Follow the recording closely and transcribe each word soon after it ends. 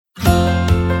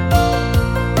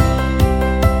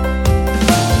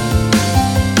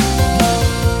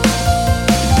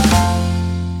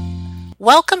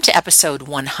Welcome to episode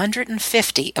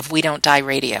 150 of We Don't Die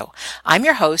Radio. I'm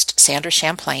your host, Sandra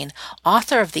Champlain,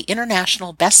 author of the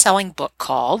international best-selling book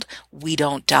called We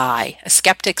Don't Die, A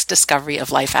Skeptic's Discovery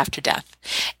of Life After Death.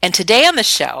 And today on the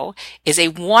show is a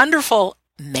wonderful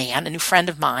man, a new friend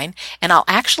of mine, and I'll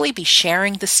actually be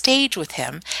sharing the stage with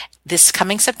him this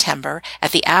coming September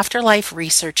at the Afterlife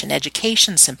Research and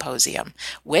Education Symposium,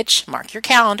 which, mark your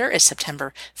calendar, is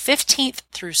September 15th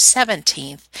through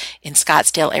 17th in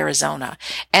Scottsdale, Arizona.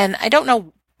 And I don't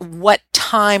know what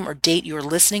time or date you're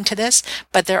listening to this,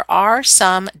 but there are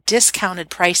some discounted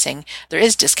pricing. There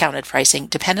is discounted pricing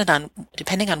depending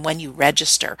on when you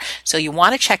register. So you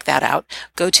want to check that out.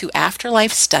 Go to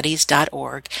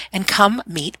afterlifestudies.org and come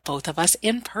meet both of us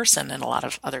in person and a lot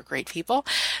of other great people.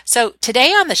 So today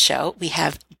on the show, we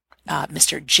have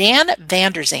Mr. Jan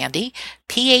Vandersande,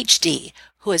 Ph.D.,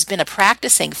 who has been a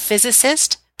practicing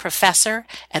physicist, professor,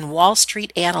 and Wall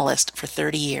Street analyst for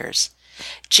 30 years.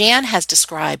 Jan has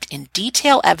described in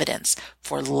detail evidence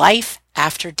for life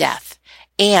after death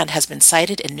and has been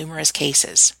cited in numerous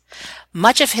cases.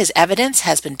 Much of his evidence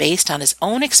has been based on his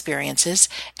own experiences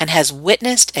and has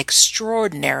witnessed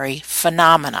extraordinary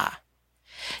phenomena.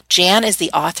 Jan is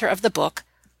the author of the book,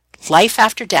 Life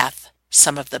After Death,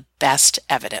 Some of the Best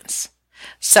Evidence.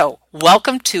 So,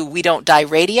 welcome to We Don't Die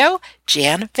Radio,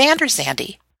 Jan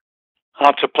Vandersande.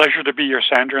 It's a pleasure to be here,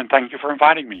 Sandra, and thank you for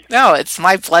inviting me. No, it's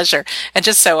my pleasure. And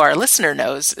just so our listener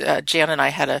knows, Jan and I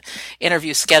had an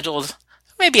interview scheduled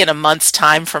maybe in a month's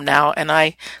time from now, and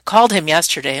I called him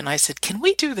yesterday and I said, can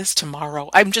we do this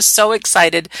tomorrow? I'm just so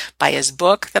excited by his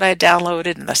book that I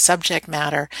downloaded and the subject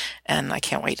matter, and I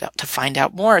can't wait to find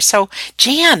out more. So,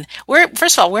 Jan,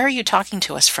 first of all, where are you talking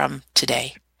to us from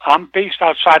today? I'm based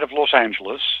outside of Los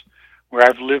Angeles, where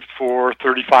I've lived for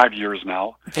 35 years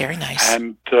now. Very nice.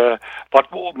 And but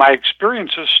my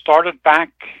experiences started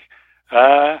back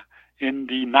in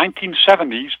the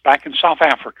 1970s, back in South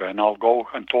Africa, and I'll go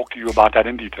and talk to you about that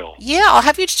in detail. Yeah, I'll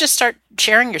have you just start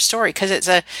sharing your story, because it's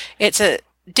a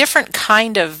different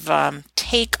kind of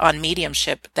take on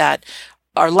mediumship that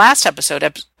our last episode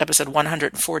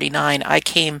 149, I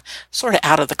came sort of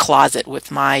out of the closet with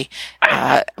my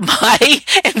my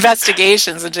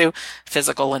investigations into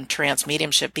physical and trance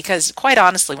mediumship, because quite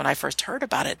honestly, when I first heard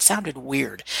about it, it sounded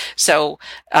weird. So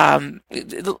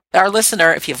our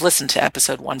listener, if you've listened to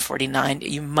episode 149,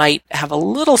 you might have a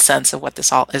little sense of what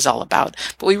this all is all about.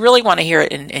 But we really want to hear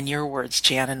it in your words,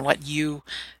 Jan, and what you...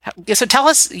 So tell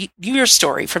us your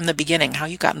story from the beginning, how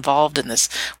you got involved in this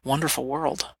wonderful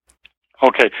world.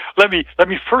 Okay, let me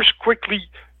first quickly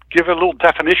give a little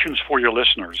definitions for your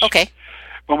listeners. Okay.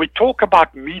 When we talk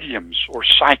about mediums or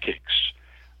psychics,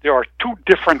 there are two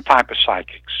different types of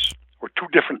psychics, or two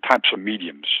different types of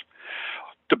mediums.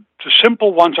 The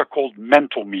simple ones are called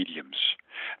mental mediums.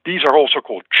 These are also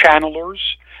called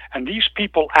channelers, and these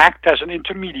people act as an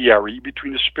intermediary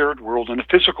between the spirit world and the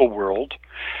physical world,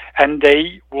 and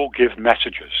they will give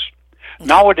messages. Okay.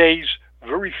 Nowadays,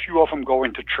 very few of them go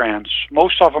into trance.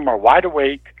 Most of them are wide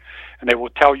awake, and they will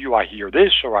tell you, I hear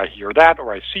this, or I hear that,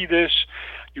 or I see this.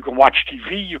 You can watch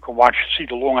TV, you can see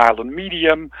the Long Island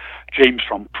Medium, James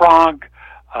from Prague,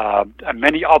 and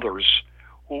many others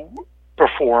who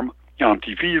perform on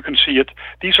TV. You can see it.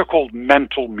 These are called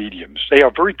mental mediums. They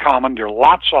are very common. There are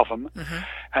lots of them. Mm-hmm.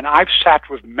 And I've sat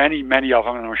with many, many of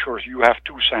them, and I'm sure you have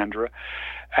too, Sandra.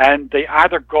 And they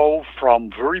either go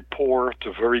from very poor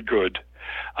to very good.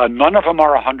 None of them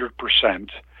are 100%,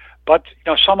 but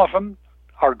some of them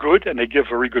are good and they give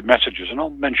very good messages, and I'll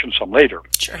mention some later.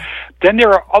 Sure. Then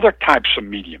there are other types of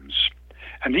mediums,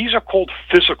 and these are called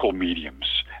physical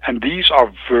mediums, and these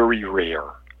are very rare.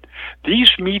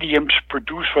 These mediums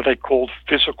produce what they call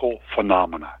physical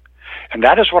phenomena, and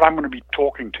that is what I'm going to be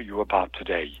talking to you about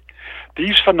today.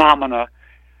 These phenomena,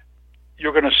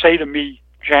 you're going to say to me,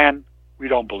 Jan, we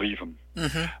don't believe them.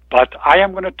 Mm-hmm. But I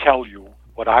am going to tell you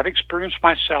what I've experienced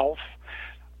myself,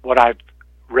 what I've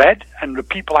read, and the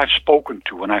people I've spoken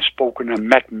to. And I've spoken and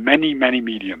met many, many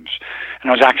mediums.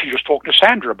 And I was actually just talking to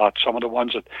Sandra about some of the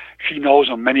ones that she knows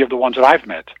and many of the ones that I've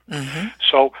met. Mm-hmm.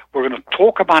 So we're going to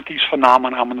talk about these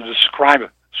phenomena. I'm going to describe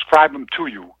them to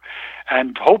you.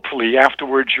 And hopefully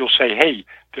afterwards you'll say, hey,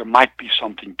 there might be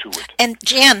something to it. And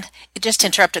Jan, just to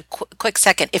interrupt a quick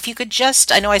second, if you could just,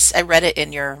 I know I read it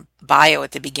in your bio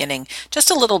at the beginning,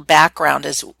 just a little background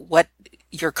as what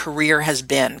your career has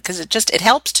been, because it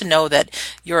helps to know that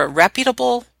you're a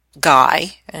reputable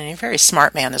guy and you're a very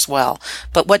smart man as well.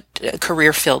 But what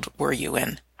career field were you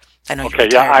in? I know. Okay,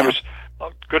 yeah, I was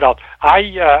good. I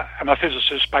am a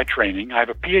physicist by training. I have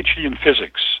a Ph.D. in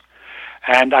physics,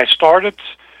 and I started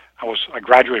I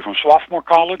graduated from sophomore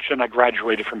college, and I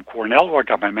graduated from Cornell, where I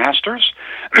got my master's,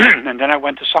 and then I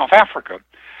went to South Africa,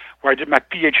 where I did my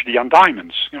Ph.D. on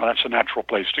diamonds. That's a natural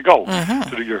place to go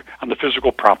to do on the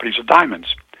physical properties of diamonds,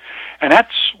 and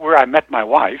that's where I met my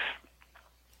wife.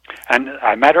 And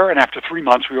I met her, and after 3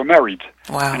 months, we were married.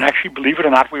 Wow. And actually, believe it or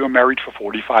not, we were married for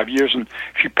 45 years, and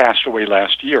she passed away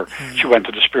last year. She went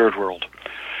to the spirit world.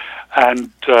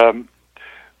 And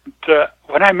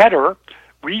when I met her,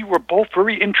 we were both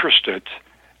very interested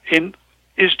in,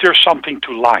 is there something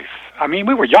to life? I mean,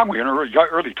 we were young. We were in our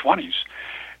early 20s.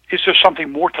 Is there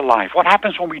something more to life? What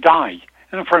happens when we die?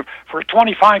 And for a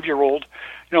 25-year-old,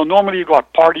 normally you go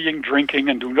out partying, drinking,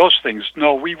 and doing those things.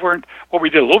 No, we weren't. Well, we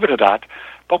did a little bit of that,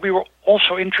 but we were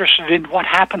also interested in what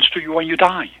happens to you when you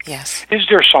die. Yes. Is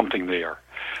there something there?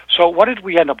 So what did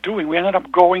we end up doing? We ended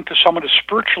up going to some of the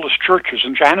spiritualist churches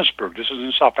in Johannesburg. This is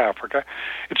in South Africa.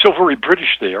 It's still very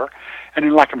British there. And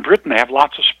in Britain, they have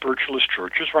lots of spiritualist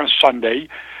churches where on Sunday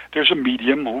there's a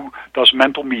medium who does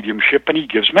mental mediumship, and he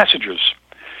gives messages.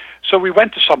 So we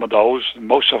went to some of those, and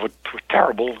most of it were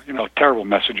terrible, terrible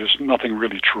messages, nothing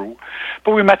really true.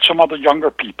 But we met some other younger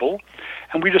people,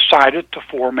 and we decided to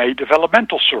form a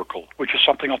developmental circle, which is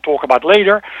something I'll talk about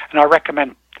later, and I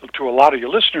recommend to a lot of your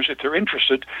listeners, if they're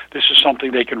interested, this is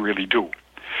something they can really do.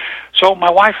 So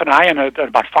my wife and I, and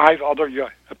about 5 other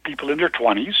people in their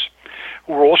 20s,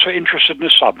 who were also interested in the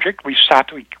subject, we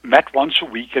met once a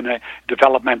week in a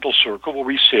developmental circle where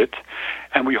we sit,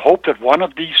 and we hope that one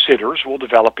of these sitters will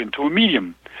develop into a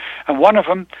medium. And one of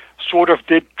them sort of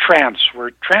did trance,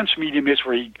 where trance medium is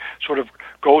where he sort of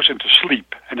goes into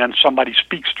sleep, and then somebody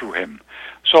speaks through him.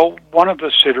 So one of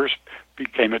the sitters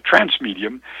became a trance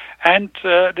medium, and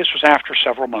this was after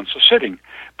several months of sitting.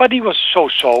 But he was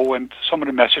so-so, and some of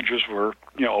the messages were,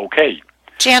 okay.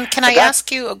 Jan, can I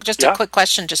ask you just a quick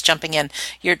question, just jumping in?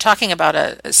 You're talking about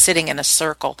a sitting in a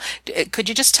circle. Could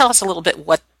you just tell us a little bit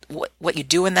what you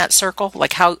do in that circle,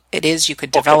 like how it is you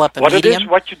could develop a medium?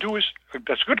 What you do is,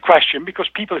 that's a good question, because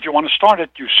people, if you want to start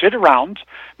it, you sit around,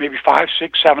 maybe 5,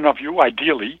 6, 7 of you,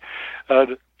 ideally.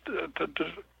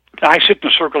 I sit in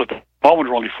a circle at the moment,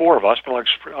 there are only 4 of us, but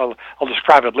I'll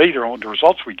describe it later on the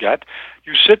results we get.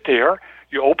 You sit there,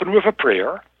 you open with a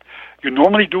prayer. You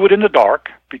normally do it in the dark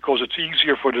because it's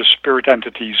easier for the spirit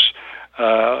entities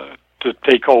to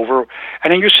take over.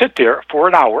 And then you sit there for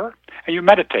an hour and you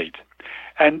meditate.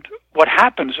 And what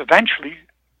happens eventually,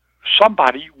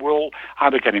 somebody will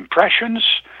either get impressions,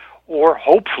 or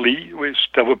hopefully,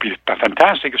 that would be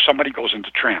fantastic if somebody goes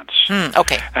into trance.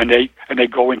 Okay. And they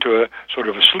go into a sort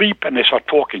of a sleep, and they start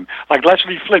talking. Like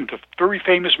Leslie Flint, a very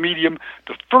famous medium,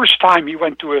 the first time he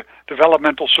went to a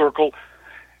developmental circle,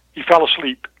 he fell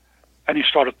asleep. And he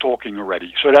started talking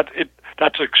already. So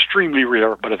that's extremely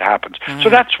rare, but it happens. So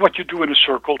that's what you do in a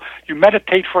circle. You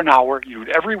meditate for an hour. You do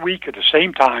it every week at the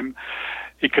same time.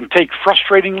 It can take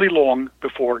frustratingly long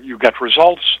before you get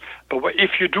results. But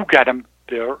if you do get them,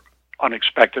 they're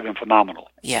unexpected and phenomenal.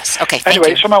 Yes. Okay. Thank anyway,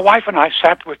 you. So my wife and I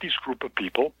sat with this group of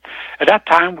people. At that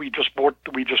time, we just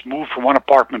moved from one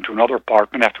apartment to another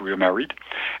apartment after we were married,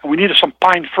 and we needed some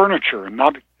pine furniture. And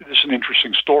now this is an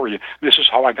interesting story. This is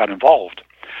how I got involved.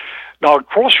 Now,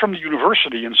 across from the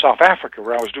university in South Africa,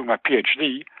 where I was doing my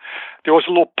Ph.D., there was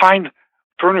a little pine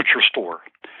furniture store.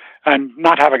 And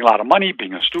not having a lot of money,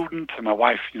 being a student, and my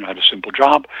wife, had a simple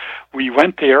job, we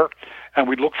went there and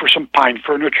we looked for some pine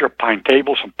furniture, pine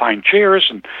tables, some pine chairs,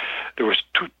 and there was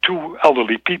two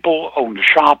elderly people owned the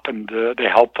shop, and they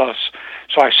helped us.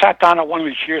 So I sat down on one of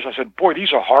these chairs. I said, "Boy,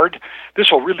 these are hard.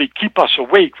 This will really keep us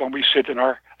awake when we sit in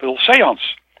our little seance."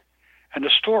 And the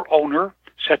store owner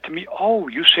said to me, "Oh,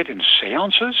 you sit in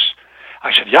seances?"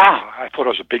 I said, "Yeah." I thought I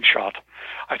was a big shot.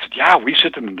 I said, "Yeah, we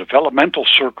sit in a developmental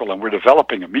circle and we're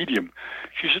developing a medium."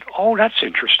 She said, "Oh, that's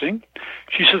interesting."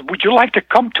 She said, "Would you like to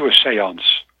come to a seance?"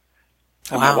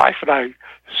 And my wife and I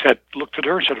looked at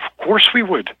her and said, "Of course we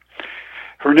would."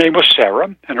 Her name was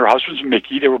Sarah and her husband's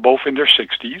Mickey. They were both in their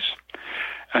 60s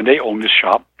and they owned this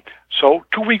shop. So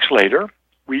 2 weeks later,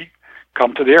 we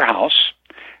come to their house,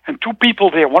 and two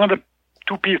people there,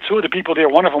 two of the people there,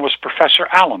 one of them was Professor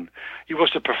Allen. He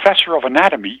was the professor of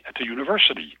anatomy at the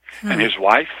university, and his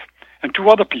wife, and 2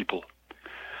 other people.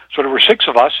 So there were 6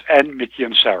 of us, and Mickey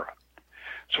and Sarah.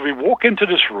 So we walk into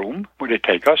this room where they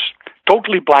take us,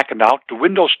 totally blackened out, the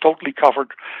windows totally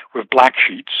covered with black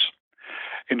sheets.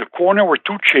 In the corner were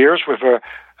 2 chairs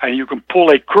and you can pull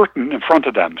a curtain in front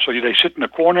of them. So they sit in the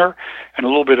corner, and a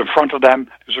little bit in front of them,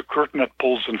 there's a curtain that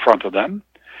pulls in front of them.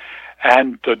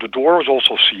 And the door was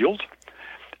also sealed.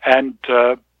 And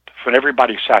when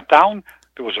everybody sat down,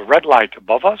 there was a red light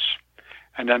above us.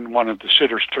 And then one of the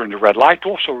sitters turned the red light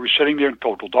off, so we were sitting there in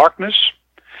total darkness.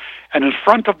 And in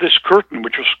front of this curtain,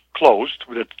 which was closed,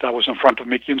 that was in front of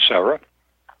Mickey and Sarah,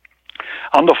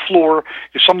 on the floor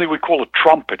is something we call a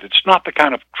trumpet. It's not the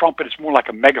kind of trumpet, it's more like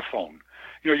a megaphone.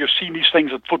 You know, you've seen these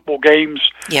things at football games,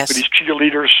 Yes. where these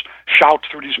cheerleaders shout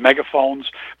through these megaphones.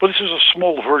 But this is a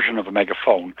small version of a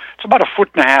megaphone. It's about 1.5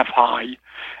 feet high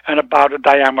and about a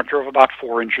diameter of about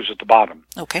 4 inches at the bottom.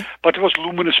 Okay. But there was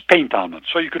luminous paint on it,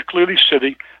 so you could clearly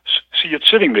see it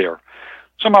sitting there.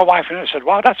 So my wife and I said,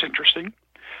 wow, that's interesting.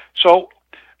 So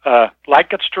light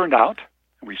gets turned out,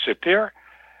 and we sit there,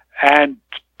 and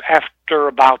after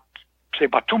about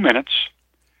 2 minutes,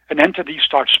 an entity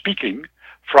starts speaking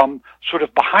from sort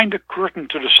of behind the curtain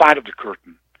to the side of the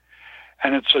curtain.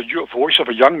 And it's a voice of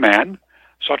a young man,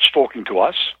 starts talking to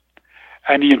us,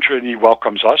 and he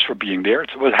welcomes us for being there.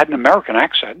 It had an American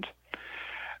accent,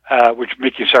 which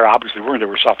Mickey and Sarah obviously weren't. They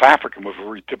were South African with a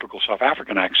very typical South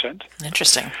African accent.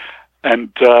 Interesting.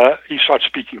 And he starts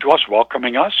speaking to us,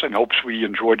 welcoming us, and hopes we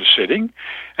enjoy the sitting.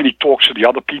 And he talks to the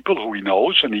other people who he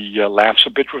knows, and he laughs a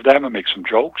bit with them and makes some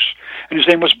jokes. And his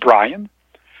name was Brian.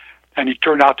 And he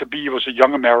turned out to be, he was a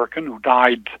young American who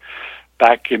died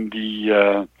back in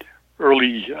the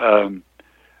early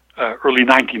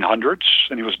 1900s,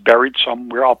 and he was buried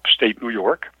somewhere upstate New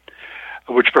York,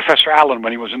 which Professor Allen,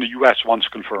 when he was in the U.S., once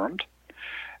confirmed.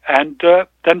 And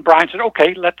then Brian said,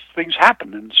 okay, let things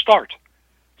happen and start.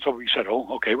 So we said, oh,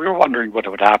 okay, we were wondering what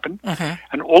would happen. Mm-hmm.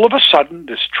 And all of a sudden,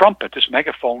 this trumpet, this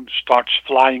megaphone, starts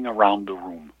flying around the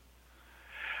room,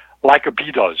 like a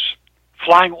bee does,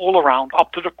 flying all around,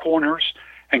 up to the corners,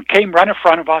 and came right in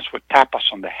front of us, would tap us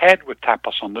on the head, would tap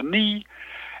us on the knee,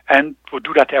 and would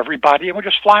do that to everybody, and would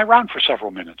just fly around for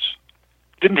several minutes.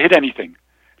 Didn't hit anything.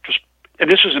 And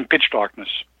this is in pitch darkness.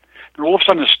 And all of a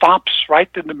sudden it stops right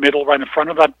in the middle, right in front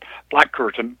of that black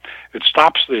curtain. It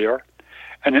stops there,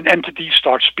 and an entity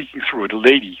starts speaking through it, a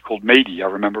lady called Mady, I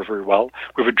remember very well,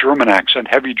 with a German accent,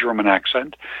 heavy German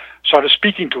accent, started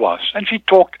speaking to us. And she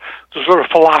talked the sort of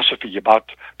philosophy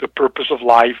about the purpose of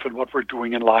life and what we're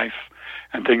doing in life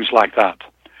and things like that.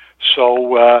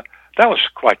 So that was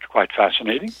quite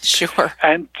fascinating. Sure.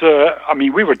 And,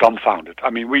 we were dumbfounded.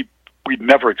 We'd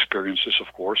never experienced this,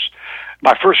 of course.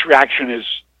 My first reaction is,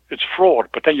 it's fraud,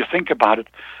 but then you think about it,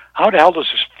 how the hell does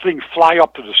this thing fly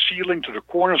up to the ceiling, to the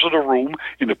corners of the room,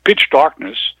 in the pitch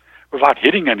darkness, without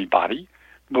hitting anybody?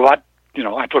 I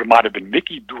thought it might have been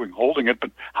Mickey holding it,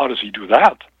 but how does he do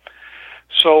that?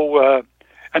 So,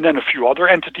 and then a few other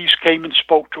entities came and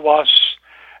spoke to us,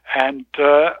 and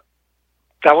that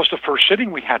was the first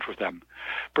sitting we had with them.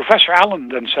 Professor Allen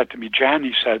then said to me, Jan,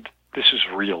 he said, this is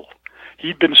real.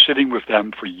 He'd been sitting with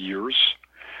them for years,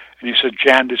 and he said,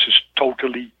 Jan, this is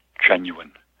totally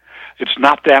genuine. It's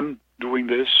not them doing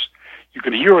this. You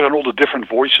can hear it in all the different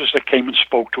voices that came and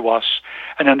spoke to us,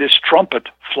 and then this trumpet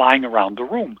flying around the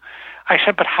room. I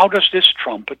said, but how does this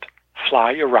trumpet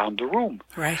fly around the room?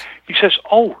 Right. He says,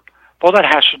 oh, well, that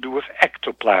has to do with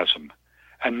ectoplasm.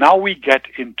 And now we get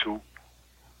into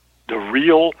the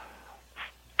real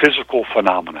physical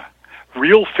phenomena.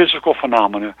 Real physical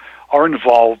phenomena are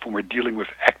involved when we're dealing with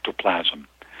ectoplasm.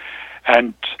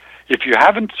 And if you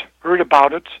haven't heard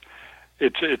about it,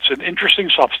 it's an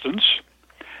interesting substance.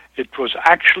 It was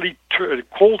actually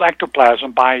called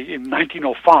ectoplasm in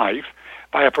 1905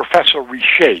 by a Professor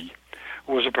Richet,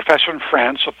 who was a professor in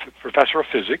France, a professor of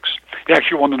physics. He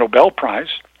actually won the Nobel Prize.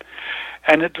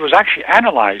 And it was actually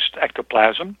analyzed,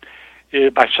 ectoplasm,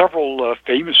 by several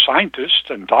famous scientists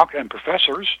and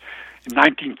professors in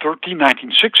 1913,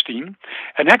 1916.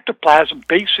 And ectoplasm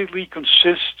basically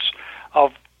consists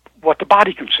of what the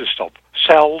body consists of.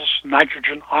 Cells,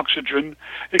 nitrogen, oxygen.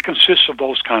 It consists of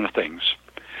those kind of things.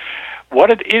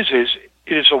 What it is it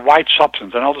is a white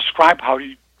substance. And I'll describe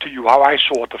to you how I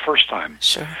saw it the first time.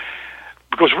 Sure.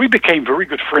 Because we became very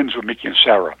good friends with Mickey and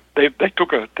Sarah. They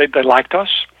liked us.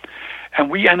 And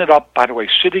we ended up, by the way,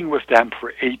 sitting with them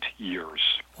for 8 years.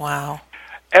 Wow.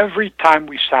 Every time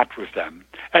we sat with them,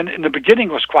 and in the beginning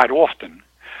it was quite often.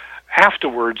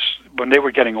 Afterwards, when they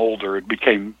were getting older, it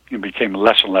became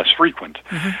less and less frequent.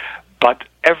 Mm-hmm. But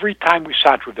every time we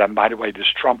sat with them, by the way, this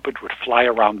trumpet would fly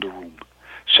around the room.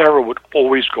 Sarah would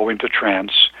always go into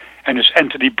trance, and this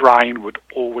entity, Brian, would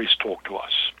always talk to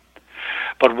us.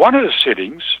 But one of the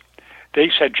sittings, they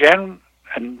said, Jan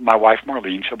and my wife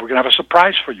Marlene said, we're going to have a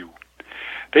surprise for you.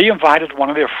 They invited one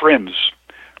of their friends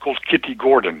called Kitty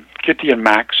Gordon. Kitty and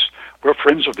Max were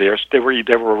friends of theirs. She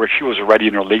was already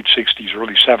in her late 60s,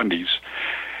 early 70s.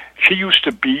 She used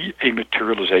to be a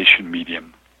materialization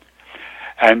medium.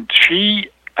 And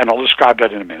I'll describe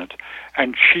that in a minute,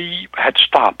 and she had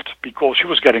stopped because she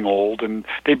was getting old, and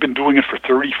they'd been doing it for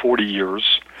 30, 40 years.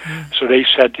 So they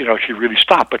said, she really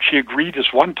stopped. But she agreed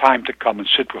this one time to come and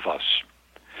sit with us.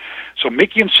 So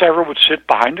Mickey and Sarah would sit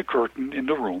behind the curtain in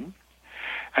the room.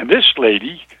 And this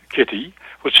lady, Kitty,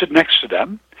 would sit next to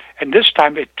them. And this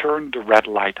time they turned the red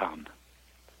light on.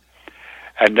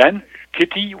 And then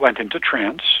Kitty went into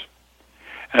trance.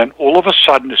 And then all of a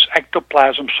sudden this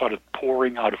ectoplasm started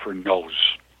pouring out of her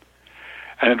nose.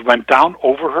 And it went down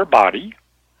over her body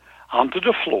onto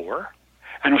the floor.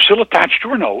 And it was still attached to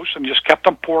her nose, and just kept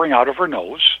on pouring out of her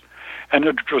nose, and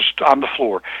it was on the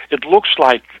floor. It looks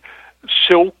like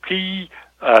silky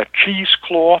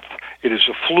cheesecloth. It is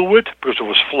a fluid because it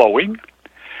was flowing.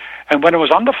 And when it was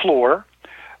on the floor,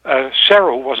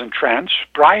 Sarah was in trance.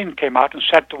 Brian came out and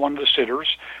said to one of the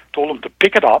sitters, told him to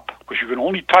pick it up, because you can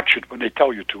only touch it when they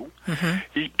tell you to. Mm-hmm.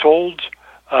 He told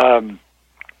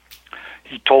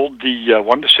the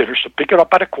one of the sitters to pick it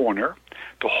up at a corner,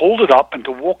 to hold it up and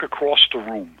to walk across the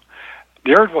room.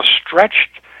 There it was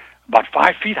stretched about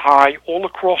 5 feet high all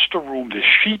across the room, this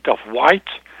sheet of white,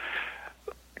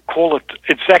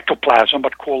 it's ectoplasm,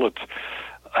 but call it,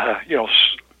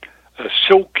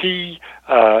 silky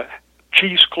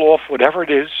cheesecloth, whatever it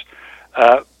is.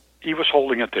 He was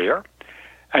holding it there.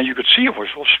 And you could see it was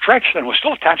stretched and was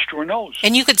still attached to her nose.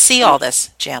 And you could see all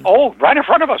this, Jan? Oh, right in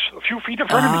front of us, a few feet in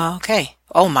front of me. Okay.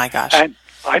 Oh, my gosh. And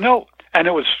I know. And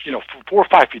it was, 4 or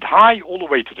 5 feet high, all the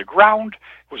way to the ground.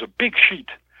 It was a big sheet.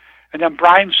 And then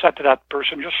Brian said to that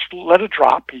person, just let it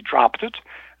drop. He dropped it,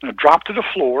 and it dropped to the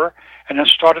floor, and then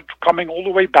started coming all the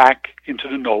way back into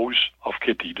the nose of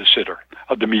Kitty, the sitter,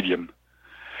 of the medium.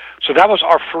 So that was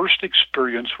our first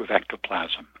experience with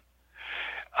ectoplasm.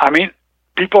 I mean,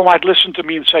 people might listen to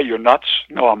me and say, you're nuts.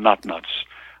 No, I'm not nuts.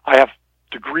 I have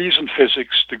degrees in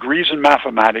physics, degrees in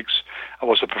mathematics. I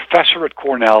was a professor at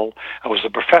Cornell. I was a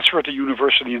professor at the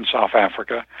university in South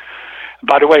Africa.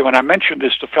 By the way, when I mentioned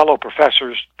this to fellow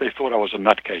professors, they thought I was a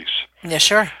nutcase. Yeah,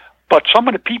 sure. But some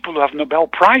of the people who have Nobel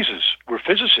Prizes were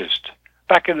physicists.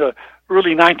 Back in the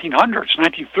early 1900s,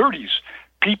 1930s,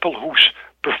 people whose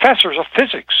professors of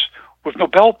physics with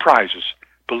Nobel Prizes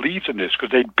believed in this because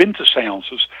they'd been to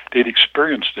seances, they'd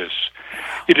experienced this.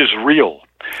 It is real.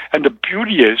 And the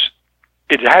beauty is,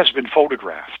 it has been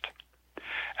photographed.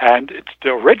 And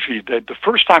originally, the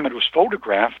first time it was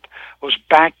photographed was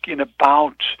back in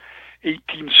about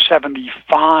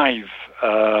 1875,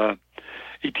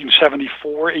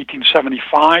 1874,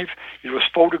 1875. It was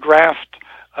photographed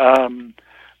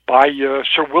by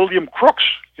Sir William Crookes,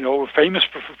 a famous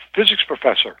physics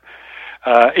professor,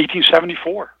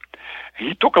 1874.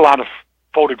 He took a lot of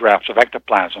photographs of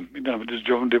ectoplasm.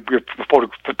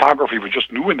 Photography was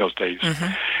just new in those days. Mm-hmm.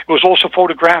 It was also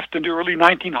photographed in the early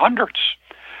 1900s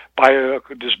by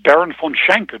this Baron von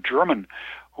Schenk, a German,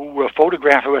 who had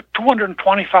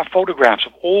 225 photographs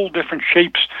of all different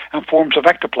shapes and forms of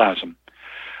ectoplasm.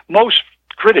 Most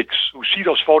critics who see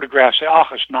those photographs say,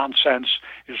 it's nonsense,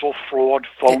 it's all fraud,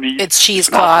 phony. It's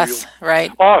cheesecloth,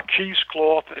 right? Oh,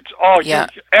 cheesecloth, it's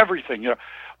everything,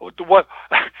 What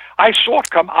I saw it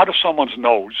come out of someone's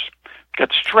nose,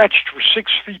 get stretched for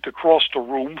 6 feet across the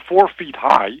room, 4 feet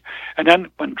high, and then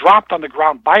when dropped on the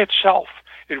ground by itself,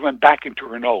 it went back into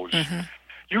her nose. Mm-hmm.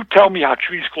 You tell me how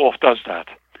cheesecloth does that.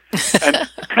 And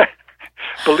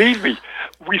believe me,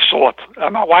 we saw it.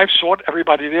 My wife saw it.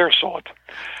 Everybody there saw it.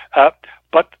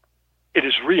 But it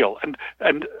is real. And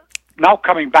now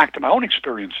coming back to my own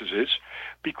experiences is,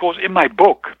 because in my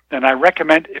book, and I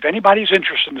recommend if anybody's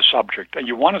interested in the subject and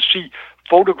you want to see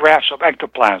photographs of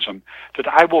ectoplasm, that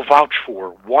I will vouch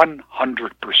for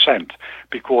 100%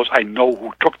 because I know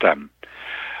who took them.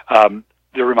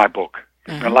 They're in my book.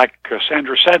 Mm-hmm. And like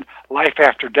Sandra said, Life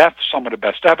After Death, some of the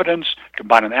best evidence. You can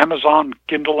buy it on Amazon,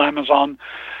 Kindle Amazon.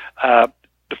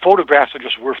 The photographs are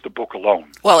just worth the book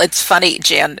alone. Well, it's funny,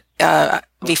 Jan.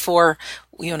 Before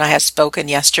you and I had spoken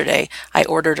yesterday, I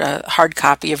ordered a hard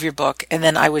copy of your book, and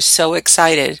then I was so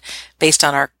excited based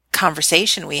on our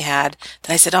conversation we had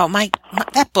that I said,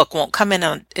 that book won't come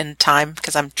in time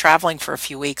because I'm traveling for a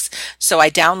few weeks. So I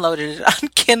downloaded it on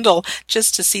Kindle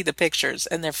just to see the pictures,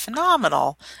 and they're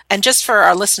phenomenal. And just for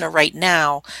our listener right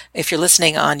now, if you're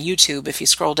listening on YouTube, if you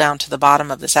scroll down to the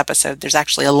bottom of this episode, there's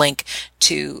actually a link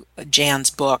to Jan's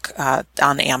book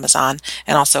on Amazon.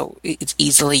 And also it's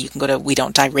easily, you can go to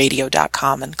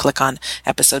WeDon'tDieRadio.com and click on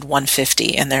episode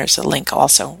 150, and there's a link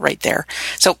also right there.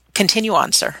 So continue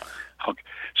on, sir. Okay.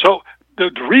 So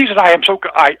the reason I have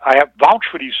vouched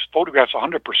for these photographs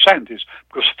 100% is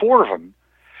because 4 of them,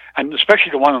 and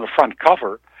especially the one on the front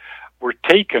cover, were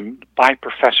taken by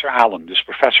Professor Allen, this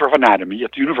professor of anatomy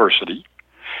at the university.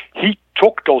 He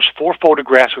took those 4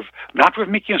 photographs not with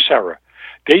Mickey and Sarah.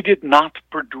 they did not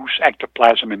produce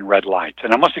ectoplasm in red light.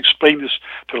 And I must explain this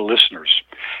to the listeners.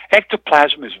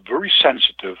 Ectoplasm is very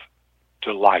sensitive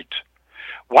to light.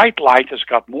 White light has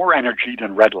got more energy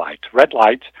than red light. Red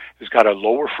light has got a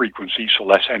lower frequency, so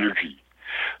less energy.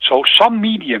 So some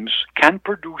mediums can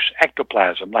produce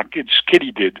ectoplasm, like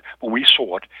Kitty did when we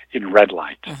saw it in red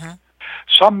light. Mm-hmm.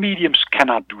 Some mediums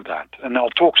cannot do that, and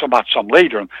I'll talk about some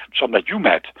later, some that you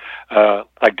met,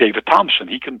 like David Thompson.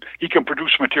 He can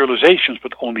produce materializations,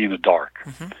 but only in the dark.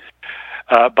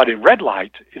 Mm-hmm. But in red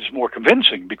light, it's more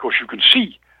convincing because you can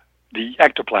see the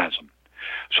ectoplasm.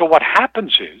 So what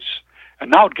happens is, and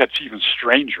now it gets even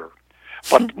stranger,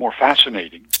 but more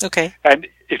fascinating. Okay. And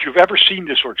if you've ever seen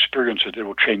this or experienced it, it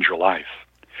will change your life.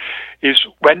 Is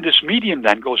when this medium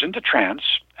then goes into trance,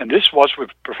 and this was with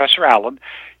Professor Allen.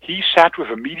 He sat with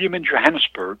a medium in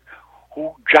Johannesburg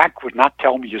who Jack would not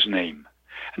tell me his name.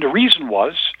 And the reason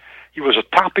was he was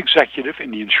a top executive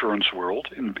in the insurance world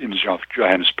in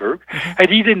Johannesburg, mm-hmm. and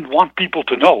he didn't want people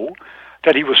to know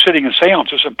that he was sitting in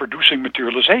seances and producing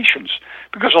materializations,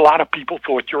 because a lot of people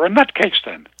thought you're a nutcase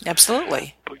then.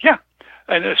 Absolutely. But yeah.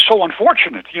 And it's so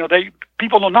unfortunate.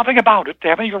 People know nothing about it. They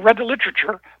haven't even read the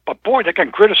literature. But boy, they can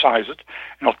criticize it.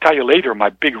 And I'll tell you later my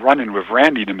big run-in with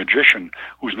Randy, the magician,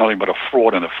 who's nothing but a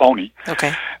fraud and a phony.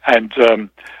 Okay. And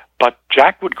but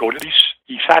Jack would go to these.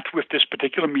 He sat with this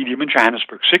particular medium in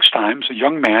Johannesburg 6 times. A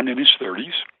young man in his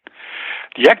 30s.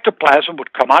 The ectoplasm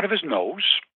would come out of his nose,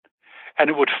 and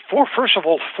it would first of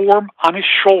all form on his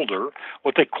shoulder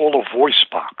what they call a voice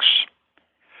box.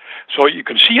 So you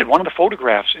can see it. One of the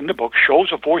photographs in the book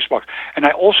shows a voice box, and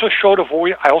I also show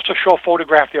a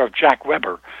photograph there of Jack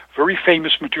Weber, very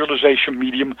famous materialization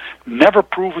medium, never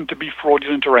proven to be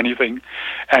fraudulent or anything.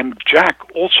 And Jack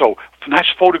also a nice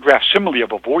photograph, similarly,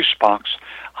 of a voice box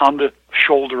on the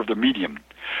shoulder of the medium.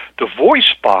 The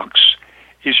voice box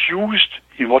is used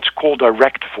in what's called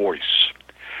direct voice.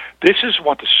 This is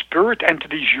what the spirit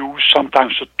entities use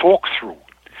sometimes to talk through.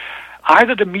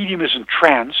 Either the medium is in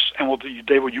trance and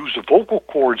they will use the vocal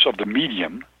cords of the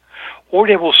medium, or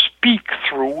they will speak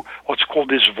through what's called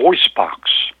this voice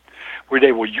box, where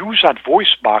they will use that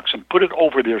voice box and put it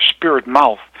over their spirit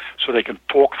mouth so they can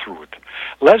talk through it.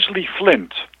 Leslie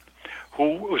Flint,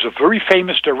 who was a very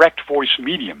famous direct voice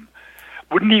medium,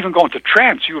 wouldn't even go into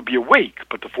trance. He would be awake,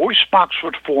 but the voice box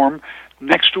would form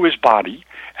next to his body,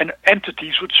 and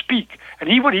entities would speak. And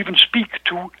he would even speak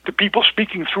to the people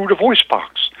speaking through the voice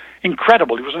box.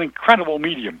 Incredible. He was an incredible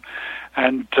medium.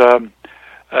 And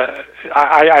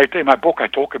I in my book, I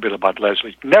talk a bit about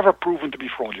Leslie. Never proven to be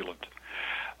fraudulent.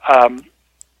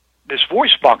 This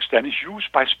voice box then is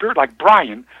used by spirit like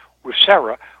Brian with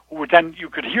Sarah, who would then, you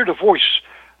could hear the voice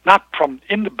not from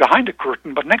behind the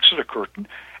curtain, but next to the curtain,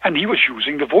 and he was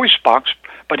using the voice box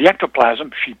by the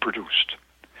ectoplasm she produced.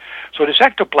 So this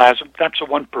ectoplasm, that's the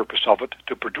one purpose of it,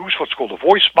 to produce what's called a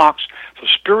voice box, so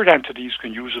spirit entities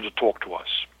can use it to talk to us.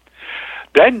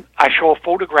 Then I show a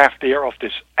photograph there of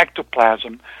this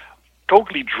ectoplasm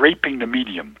totally draping the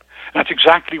medium. And that's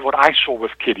exactly what I saw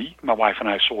with Kitty, my wife and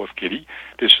I saw with Kitty,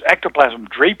 this ectoplasm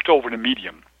draped over the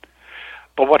medium.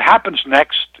 But what happens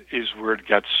next is where it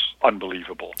gets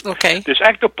unbelievable. Okay. This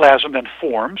ectoplasm then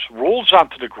forms, rolls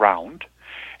onto the ground,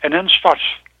 and then starts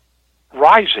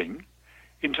rising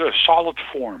into a solid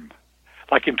form,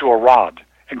 like into a rod,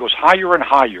 and goes higher and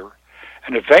higher,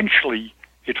 and eventually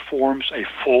it forms a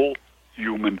full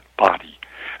human body.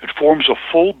 It forms a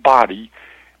full body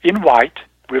in white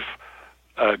with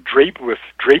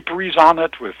draperies on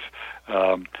it.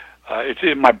 It's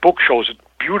in my book shows it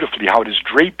beautifully how it is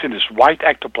draped in this white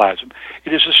ectoplasm.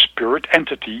 It is a spirit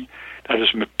entity that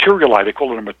is materialized. They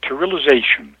call it a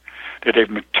materialization, that they've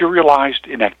materialized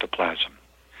in ectoplasm.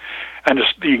 And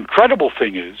the incredible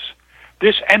thing is,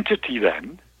 this entity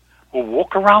then will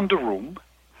walk around the room,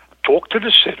 talk to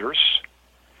the sitters,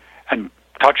 and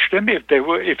touch them if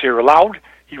they're allowed.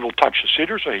 He will touch the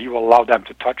sitters, or he will allow them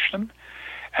to touch them.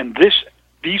 And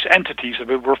these entities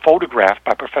were photographed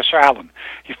by Professor Allen.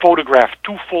 He photographed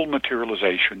 2 full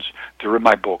materializations. They're in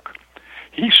my book.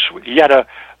 He had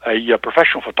a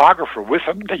professional photographer with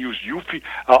him. They used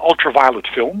ultraviolet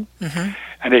film, mm-hmm.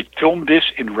 and they filmed this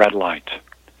in red light.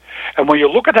 And when you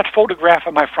look at that photograph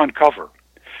on my front cover,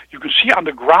 you can see on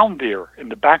the ground there in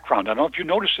the background, I don't know if you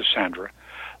noticed this, Sandra,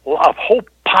 a whole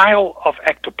pile of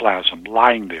ectoplasm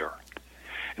lying there.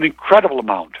 An incredible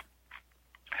amount.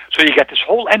 So you get this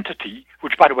whole entity,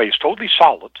 which, by the way, is totally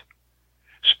solid,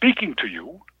 speaking to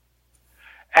you,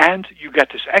 and you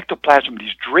get this ectoplasm,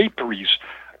 these draperies,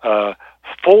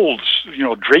 folds,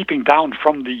 draping down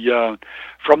from the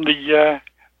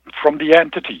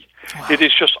entity. Wow. It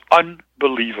is just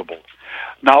unbelievable.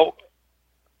 Now,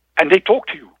 and they talk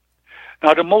to you.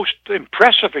 Now, the most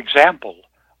impressive example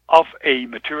of a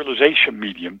materialization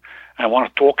medium, and I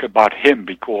want to talk about him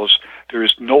because there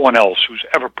is no one else who's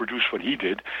ever produced what he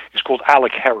did, is called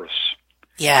Alec Harris.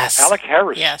 Yes. Alec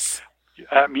Harris. Yes.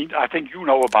 I mean, I think you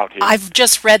know about him. I've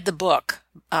just read the book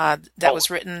that was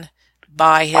written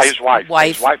by his wife.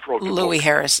 His wife wrote the Louis book.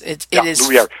 Harris. It is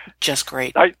Louis Harris. Just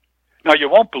great. Now, you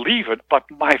won't believe it, but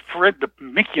my friend,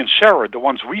 Mickey and Sarah, the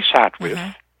ones we sat with,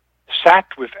 sat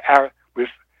with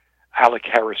Alec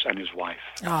Harris and his wife.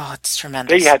 Oh, it's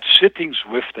tremendous. They had sittings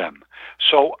with them.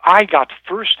 So I got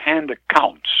first-hand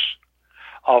accounts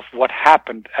of what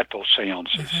happened at those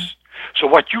seances. So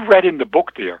what you read in the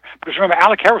book there, because remember,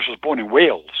 Alec Harris was born in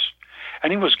Wales,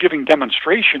 and he was giving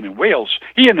demonstration in Wales.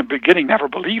 He, in the beginning, never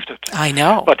believed it. I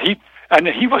know. But he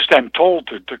was then told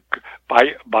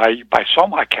by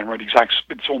some, I can't remember the exact,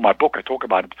 it's on my book, I talk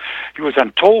about it. He was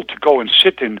then told to go and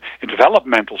sit in a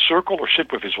developmental circle or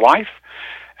sit with his wife,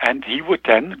 and he would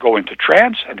then go into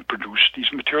trance and produce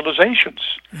these materializations.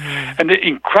 And the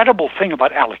incredible thing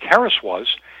about Alec Harris was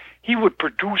he would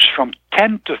produce from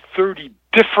 10 to 30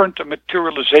 different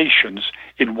materializations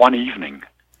in one evening.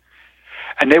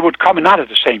 And they would come not at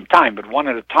the same time, but one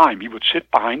at a time. He would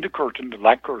sit behind the curtain, the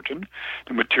black curtain,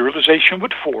 the materialization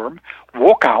would form,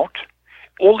 walk out,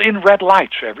 all in red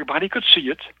light so everybody could see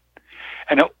it.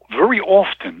 And very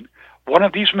often, one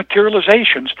of these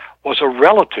materializations was a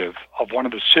relative of one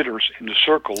of the sitters in the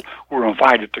circle who were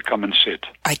invited to come and sit.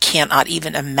 I cannot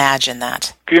even imagine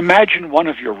that. Can you imagine one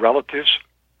of your relatives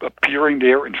appearing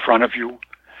there in front of you?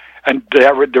 And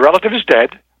the relative is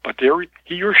dead, but there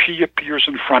he or she appears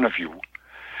in front of you.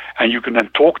 And you can then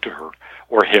talk to her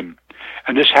or him.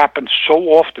 And this happens so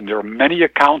often. There are many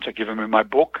accounts, I give them in my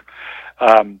book,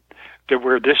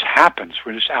 where this happens,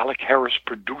 where this Alec Harris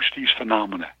produced these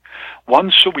phenomena.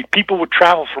 Once a week, people would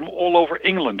travel from all over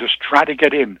England just try to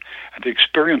get in and to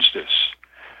experience this.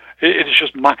 It is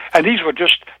just and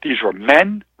these were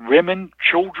men, women,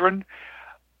 children.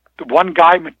 The one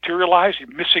guy materialized,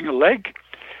 missing a leg,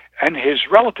 and his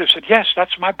relative said, "Yes,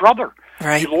 that's my brother."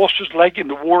 Right. He lost his leg in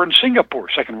the war in Singapore,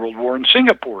 Second World War in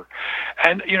Singapore,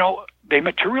 and they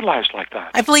materialized like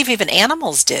that. I believe even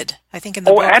animals did. I think in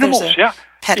the book animals, there's a yeah.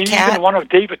 pet in cat. Even one of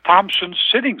David Thompson's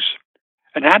sittings,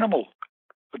 an animal,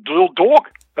 a little dog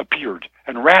appeared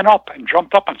and ran up and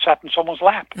jumped up and sat in someone's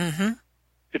lap.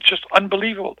 It's just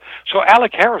unbelievable. So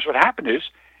Alec Harris, what happened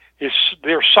is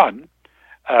their son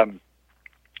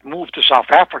moved to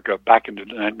South Africa back in the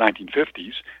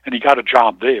 1950s, and he got a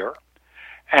job there.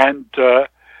 And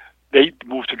they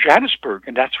moved to Johannesburg,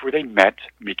 and that's where they met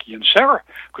Mickey and Sarah.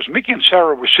 Because Mickey and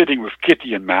Sarah were sitting with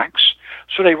Kitty and Max,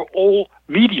 so they were all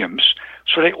mediums,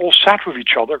 so they all sat with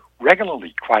each other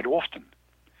regularly, quite often.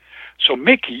 So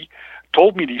Mickey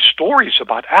told me these stories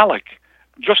about Alec,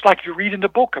 just like you read in the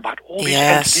book, about all these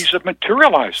entities that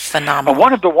materialized. Phenomenal. And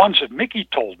one of the ones that Mickey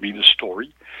told me, the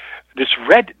story,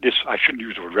 I shouldn't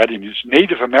use the word red, this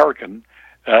Native American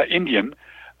Indian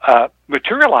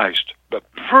materialized. A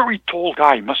very tall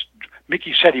guy.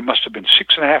 Mickey said he must have been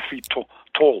 6.5 feet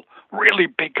tall. Really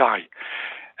big guy.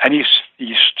 And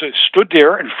he stood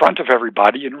there in front of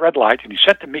everybody in red light, and he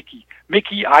said to Mickey,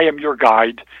 "Mickey, I am your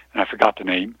guide." And I forgot the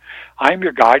name. "I am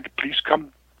your guide. Please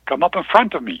come up in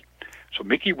front of me." So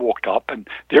Mickey walked up, and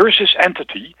there is this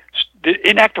entity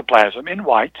in ectoplasm, in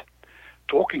white,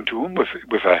 talking to him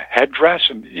with a headdress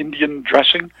and Indian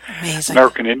dressing, Amazing.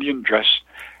 American Indian dress.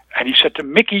 And he said to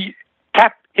Mickey,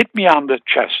 hit me on the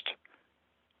chest.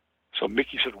 So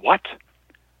Mickey said, "What?"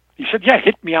 He said, "Yeah,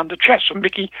 hit me on the chest." So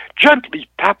Mickey gently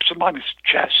taps him on his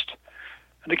chest.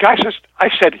 And the guy says, "I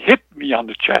said, hit me on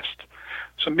the chest."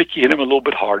 So Mickey hit him a little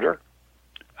bit harder.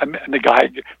 And the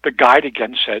guide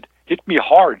again said, "Hit me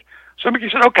hard." So Mickey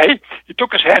said, "Okay." He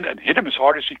took his hand and hit him as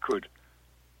hard as he could.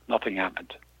 Nothing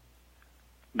happened.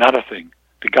 Not a thing.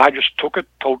 The guy just took it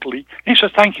totally. He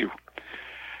said, "Thank you."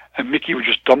 And Mickey was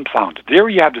just dumbfounded. There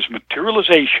you have this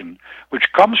materialization,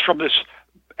 which comes from this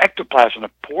ectoplasm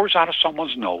that pours out of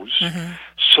someone's nose,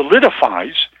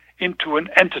 solidifies into an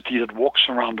entity that walks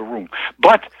around the room.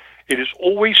 But it is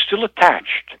always still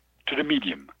attached to the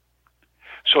medium.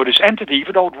 So this entity,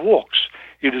 even though it walks,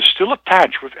 it is still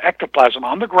attached with ectoplasm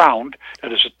on the ground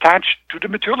that is attached to the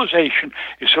materialization,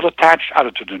 is still attached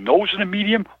either to the nose of the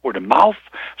medium or the mouth.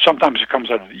 Sometimes it comes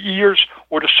out of the ears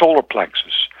or the solar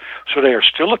plexus. So they are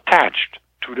still attached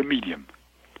to the medium.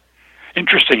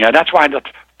 Interesting, and that's why in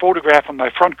that photograph on my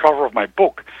front cover of my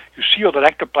book, you see all that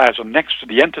ectoplasm next to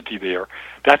the entity there.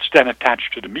 That's then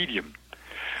attached to the medium.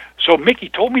 So Mickey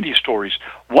told me these stories.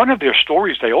 One of their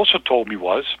stories they also told me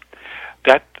was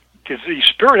that the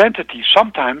spirit entities,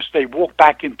 sometimes they walk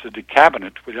back into the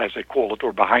cabinet, as they call it,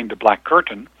 or behind the black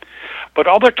curtain, But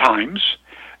other times,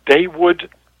 they would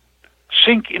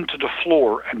sink into the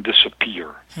floor and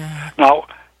disappear. Now,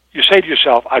 you say to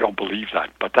yourself, I don't believe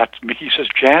that. But Mickey says,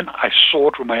 Jan, I saw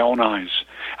it with my own eyes.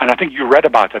 And I think you read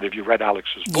about that if you read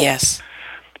Alex's book. Yes.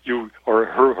 Or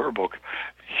her book.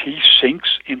 He sinks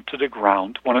into the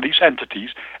ground, one of these entities,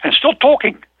 and still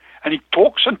talking. And he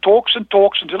talks and talks and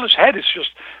talks until his head is just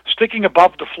sticking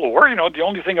above the floor. You know, the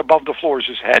only thing above the floor is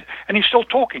his head. And he's still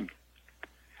talking.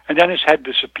 And then his head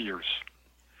disappears.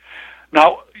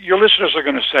 Now, your listeners are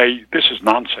going to say, this is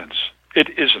nonsense. It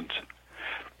isn't.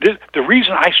 The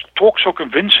reason I talk so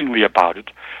convincingly about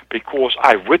it, because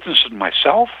I've witnessed it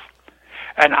myself,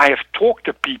 and I have talked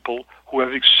to people who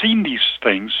have seen these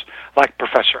things, like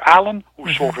Professor Allen,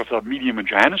 who saw it with a medium in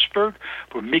Johannesburg,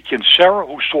 with Mickey and Sarah,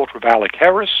 who saw it with Alec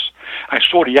Harris. I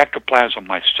saw the ectoplasm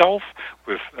myself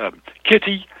with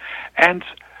Kitty, and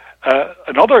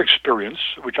another experience,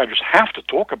 which I just have to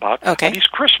talk about, are the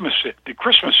Christmas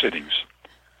sittings.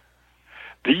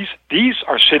 These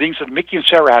are sittings that Mickey and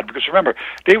Sarah had, because remember,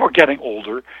 they were getting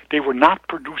older. They were not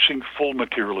producing full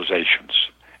materializations.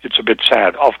 It's a bit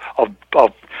sad, of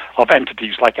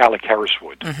entities like Alec Harris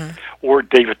would, or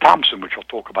David Thompson, which I'll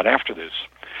talk about after this.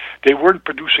 They weren't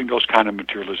producing those kind of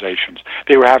materializations.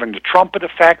 They were having the trumpet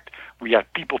effect. We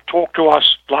had people talk to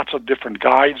us, lots of different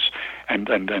guides, and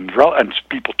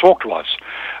people talk to us.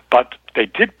 But they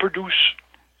did produce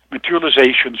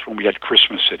materializations when we had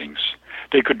Christmas sittings.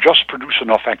 They could just produce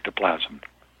enough ectoplasm.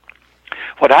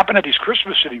 What happened at these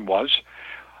Christmas sittings was,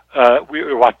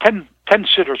 about 10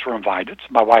 sitters were invited.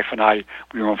 My wife and I,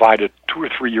 we were invited 2 or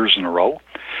 3 years in a row.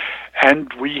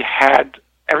 And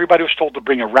everybody was told to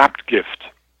bring a wrapped gift.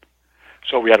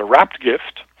 So we had a wrapped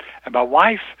gift, and my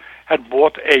wife had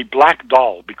bought a black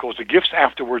doll, because the gifts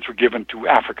afterwards were given to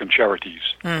African charities.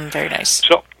 Very nice.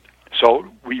 So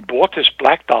we bought this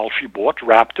black doll. She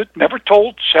wrapped it, never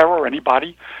told Sarah or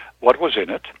anybody what was in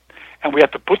it, and we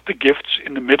had to put the gifts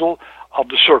in the middle of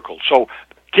the circle. So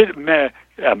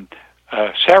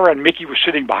Sarah and Mickey were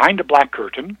sitting behind the black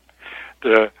curtain.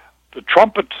 The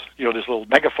trumpet, this little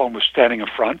megaphone was standing in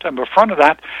front, and in front of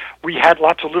that, we had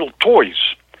lots of little toys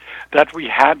that we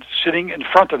had sitting in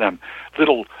front of them.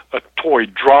 A toy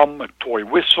drum, a toy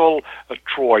whistle, a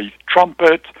toy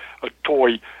trumpet, a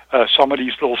toy, some of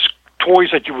these little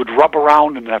toys that you would rub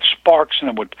around and have sparks, and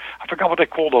I forgot what they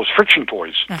call those, friction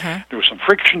toys. There were some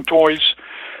friction toys.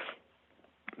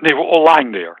 They were all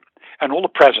lying there. And all the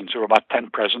presents, there were about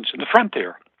 10 presents in the front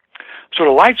there. So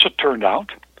the lights are turned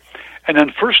out, and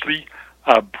then firstly,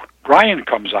 Brian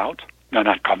comes out. No,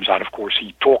 not comes out, of course.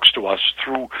 He talks to us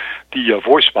through the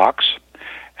voice box,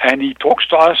 and he talks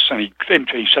to us, and he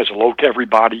says hello to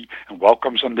everybody and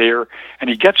welcomes them there. And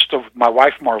he gets to my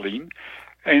wife, Marlene,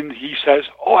 and he says,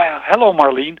 "Oh, hello,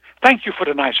 Marlene. Thank you for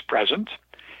the nice present."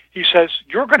 He says,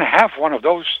 "You're going to have one of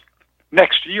those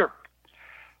next year,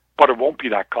 but it won't be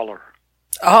that color."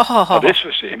 Oh. Now, this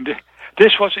was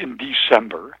in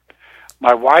December.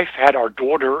 My wife had our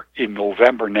daughter in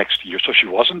November next year, so she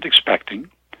wasn't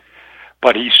expecting.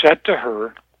 But he said to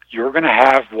her, "You're going to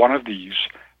have one of these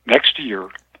next year,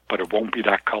 but it won't be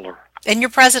that color." And your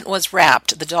present was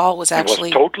wrapped. The doll was actually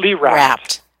totally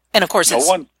wrapped. And of course, it's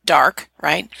dark,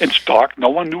 right? It's dark. No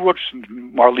one knew what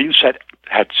Marlene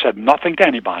had said nothing to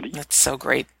anybody. That's so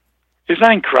great. Isn't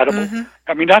that incredible?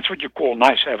 I mean, that's what you call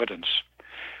nice evidence.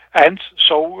 And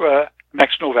so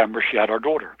next November, she had our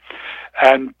daughter.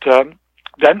 And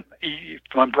then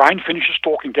when Brian finishes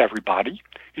talking to everybody,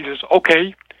 he says,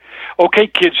 okay,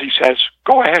 kids, he says,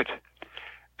 go ahead.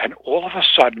 And all of a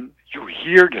sudden, you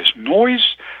hear this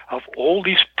noise of all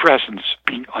these presents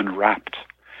being unwrapped.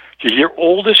 You hear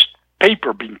all this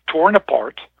paper being torn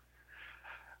apart.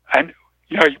 And,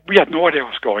 we had no idea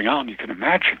what was going on, you can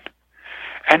imagine.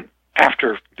 And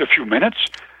after a few minutes,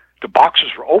 the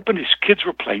boxes were open. These kids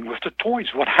were playing with the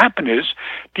toys. What happened is,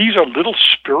 these are little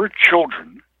spirit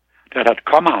children that had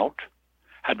come out,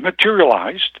 had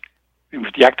materialized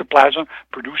with the ectoplasm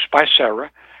produced by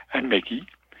Sarah and Mickey,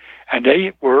 and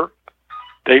they were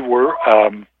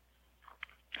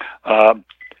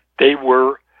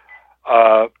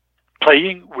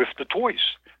playing with the toys.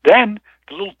 Then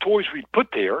the little toys we put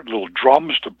there, little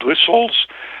drums, the whistles,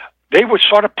 they would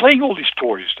start playing all these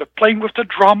toys. They're playing with the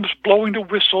drums, blowing the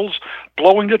whistles,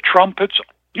 blowing the trumpets.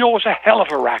 It was a hell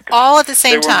of a racket. All at the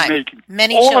same time.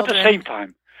 Many all children. At the same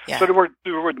time. Yeah. So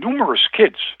there were numerous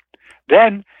kids.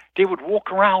 Then they would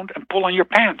walk around and pull on your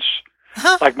pants.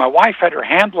 Huh. Like my wife had her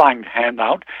hand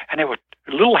out, and a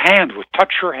little hand would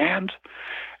touch her hand,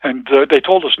 and they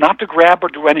told us not to grab or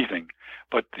do anything.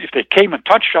 But if they came and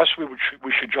touched us,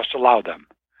 we should just allow them.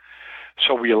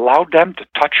 So we allowed them to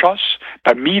touch us,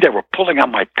 By me, they were pulling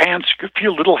on my pants. You could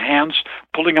feel little hands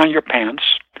pulling on your pants,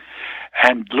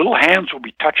 and little hands would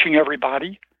be touching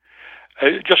everybody.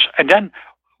 And then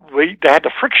they had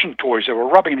the friction toys. They were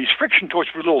rubbing, and these friction toys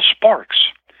were little sparks.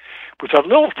 With the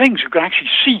little things, you could actually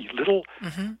see little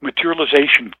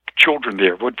materialization children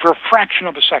there for a fraction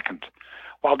of a second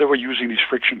while they were using these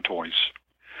friction toys.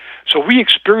 So we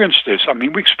experienced this. I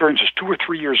mean, we experienced this 2 or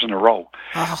 3 years in a row.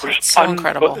 Oh, it's so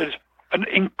incredible. It's an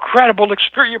incredible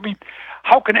experience. I mean,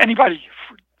 how can anybody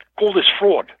call this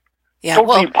fraud? Yeah,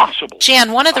 totally impossible.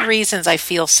 Jan, one of the reasons I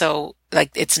feel so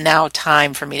like it's now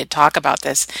time for me to talk about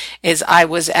this is I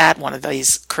was at one of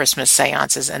these Christmas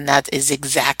seances, and that is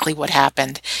exactly what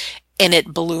happened. And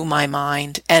it blew my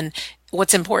mind. And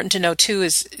what's important to know, too,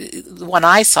 is when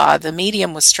I saw the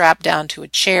medium was strapped down to a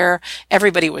chair,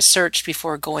 everybody was searched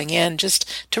before going in,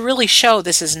 just to really show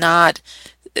this is not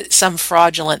some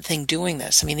fraudulent thing doing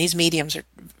this. I mean, these mediums are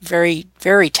very,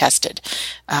 very tested.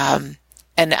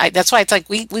 And that's why it's like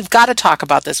we've got to talk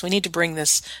about this. We need to bring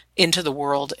this into the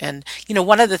world. And, you know,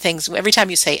 one of the things, every time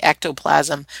you say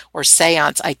ectoplasm or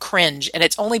seance, I cringe. And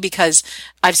it's only because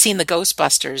I've seen the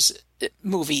Ghostbusters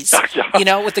movies, you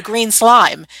know, with the green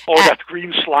slime. Oh, that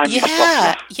green slime.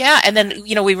 Yeah. And then,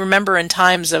 you know, we remember in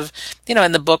times of, you know,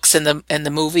 in the books and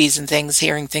the movies and things,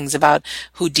 hearing things about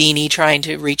Houdini trying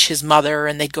to reach his mother,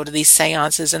 and they'd go to these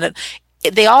seances, and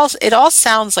it all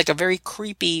sounds like a very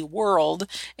creepy world,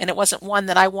 and it wasn't one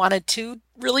that I wanted to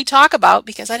really talk about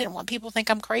because I didn't want people to think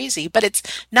I'm crazy. But it's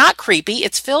not creepy.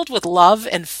 It's filled with love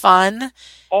and fun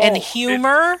and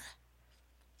humor,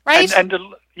 right?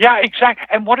 Yeah, exactly.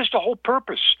 And what is the whole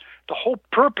purpose? The whole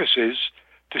purpose is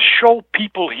to show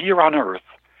people here on Earth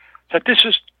that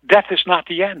death is not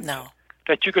the end. No.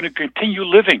 That you're going to continue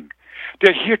living.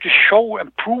 They're here to show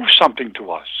and prove something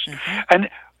to us. And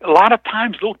a lot of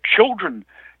times, little children,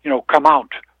 you know, come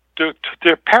out to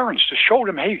their parents to show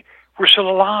them, hey, we're still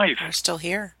alive. We're still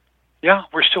here. Yeah,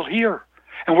 we're still here,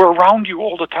 and we're around you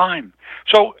all the time.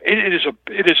 So it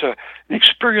is an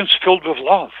experience filled with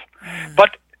love.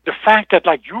 But the fact that,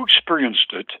 like, you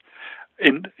experienced it,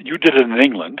 you did it in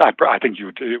England. I think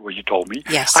you did it, what you told me.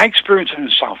 Yes. I experienced it in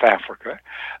South Africa.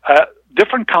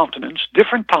 Different continents,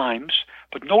 different times.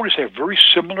 But notice they have very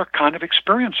similar kind of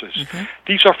experiences.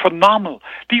 These are phenomenal.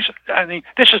 This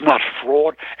is not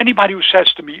fraud. Anybody who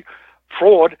says to me,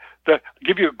 fraud, I'll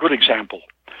give you a good example.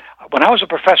 When I was a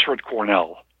professor at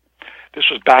Cornell, this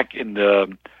was back in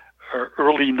the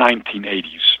early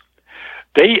 1980s,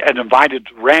 they had invited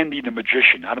Randy the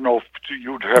Magician. I don't know if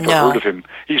you'd ever heard of him.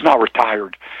 He's now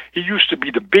retired. He used to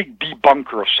be the big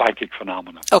debunker of psychic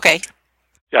phenomena. Okay.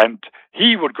 And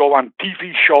he would go on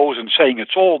TV shows and saying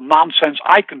it's all nonsense.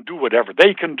 I can do whatever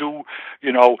they can do.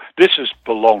 You know, this is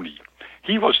baloney.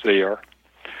 He was there,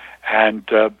 and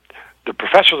the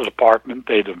professor of the department,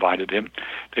 they'd invited him.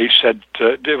 They said,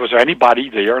 was there anybody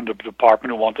there in the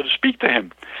department who wanted to speak to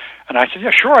him? And I said,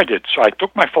 yeah, sure I did. So I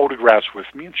took my photographs with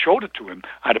me and showed it to him.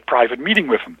 I had a private meeting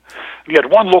with him. And he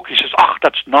had one look. He says,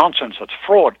 that's nonsense. That's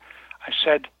fraud. I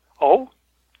said, oh,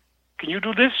 can you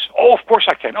do this? Oh, of course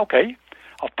I can. Okay.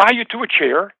 I'll tie you to a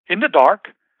chair in the dark,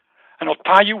 and I'll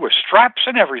tie you with straps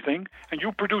and everything, and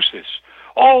you produce this.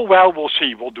 Oh, well, we'll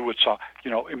see. We'll do it. So,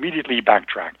 immediately he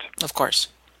backtracked. Of course.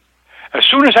 As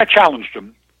soon as I challenged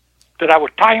him that I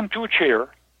would tie him to a chair,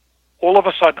 all of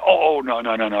a sudden,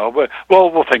 no.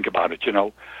 Well, we'll think about it,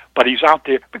 But he's out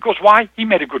there. Because why? He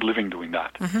made a good living doing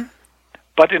that.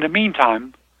 But in the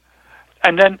meantime,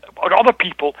 and then other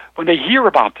people, when they hear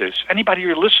about this, anybody of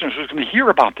your listeners who's going to hear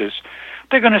about this,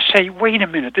 they're going to say, wait a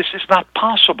minute, this is not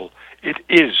possible. It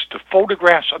is. The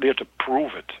photographs are there to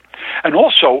prove it. And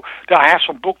also, I have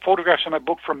some photographs in my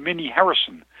book from Minnie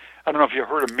Harrison. I don't know if you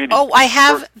heard of Minnie. Oh, I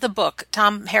have the book,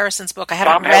 Tom Harrison's book. I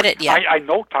haven't read it yet. I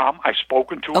know Tom. I've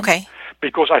spoken to him. Okay.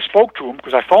 Because I spoke to him,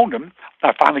 because I phoned him.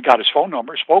 I finally got his phone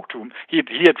number, spoke to him. He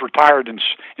had retired in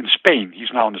Spain. He's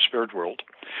now in the spirit world.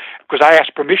 Because I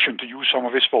asked permission to use some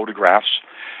of his photographs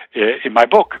in my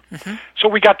book. So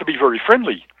we got to be very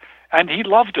friendly. And he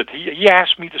loved it. He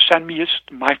asked me to send me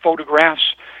my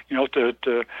photographs,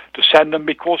 to send them,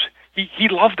 because he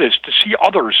loved this, to see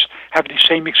others have the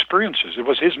same experiences. It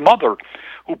was his mother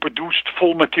who produced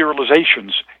full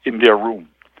materializations in their room,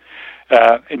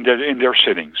 in their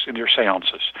sittings, in their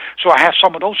seances. So I have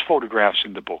some of those photographs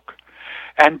in the book.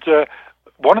 And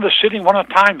one of the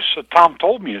times Tom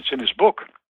told me, it's in his book,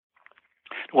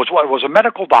 was a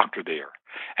medical doctor there,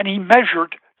 and he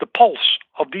measured the pulse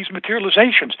of these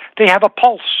materializations. They have a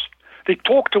pulse. They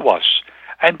talk to us,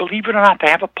 and believe it or not, they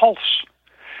have a pulse.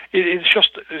 It's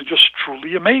just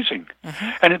truly amazing.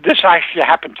 And this actually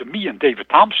happened to me and David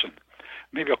Thompson.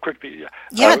 Maybe I'll quickly...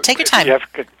 take your time.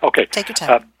 Okay. Take your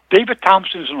time. David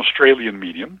Thompson is an Australian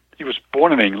medium. He was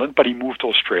born in England, but he moved to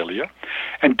Australia.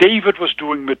 And David was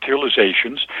doing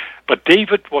materializations, but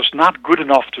David was not good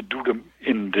enough to do them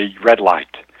in the red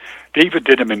light. David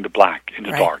did them in the black, in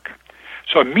the dark.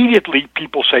 So immediately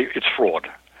people say it's fraud.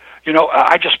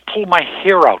 I just pull my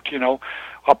hair out,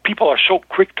 people are so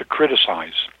quick to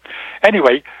criticize.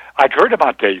 Anyway, I'd heard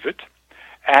about David,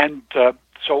 and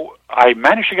so I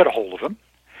managed to get a hold of him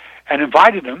and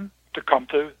invited him to come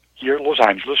to here, Los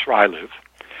Angeles, where I live.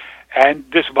 And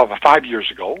this was about 5 years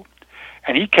ago.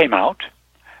 And he came out.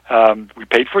 We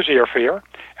paid for his airfare,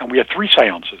 and we had 3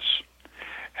 seances.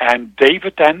 And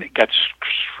David then gets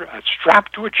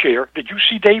strapped to a chair. Did you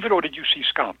see David, or did you see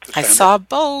Scott? I saw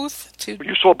both.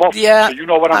 You saw both? Yeah. So you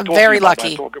know what I'm talking very about.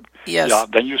 lucky. Yes. Yeah,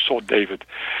 then you saw David.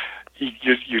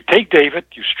 You take David,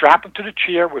 you strap him to the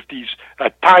chair with these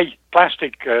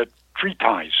plastic tree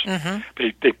ties.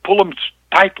 Mm-hmm. They pull him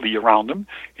tightly around him.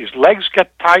 His legs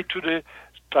get tied to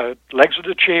the legs of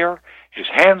the chair. His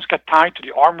hands get tied to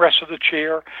the armrests of the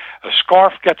chair. A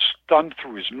scarf gets done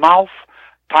through his mouth,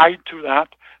 tied to that.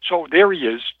 So there he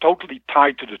is, totally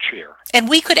tied to the chair. And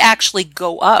we could actually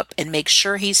go up and make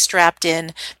sure he's strapped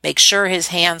in, make sure his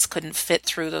hands couldn't fit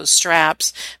through those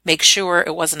straps, make sure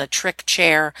it wasn't a trick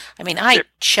chair. I mean, I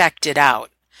checked it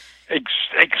out.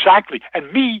 Exactly.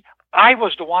 And I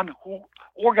was the one who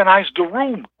organized the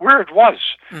room where it was.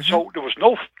 Mm-hmm. So there was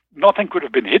nothing could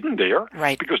have been hidden there.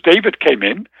 Right. Because David came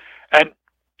in and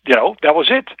that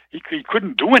was it. He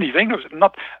couldn't do anything. It was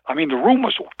not. I mean, the room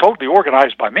was totally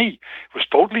organized by me. It was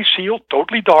totally sealed,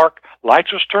 totally dark.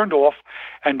 Lights was turned off,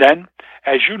 and then,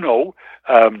 as you know,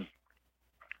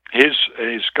 his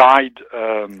guide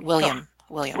William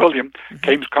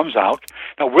mm-hmm. comes out.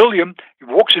 Now William, he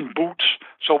walks in boots,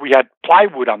 so we had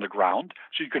plywood on the ground,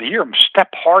 so you could hear him step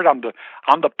hard on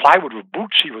the plywood with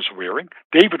boots he was wearing.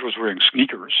 David was wearing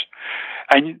sneakers,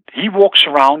 and he walks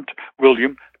around,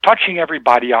 William, touching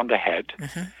everybody on the head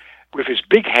mm-hmm. with his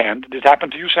big hand. Did it happen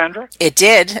to you, Sandra? It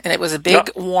did, and it was a big,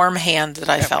 warm hand that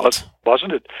I felt.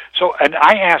 Wasn't it? So, and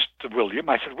I asked William,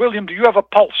 I said, William, do you have a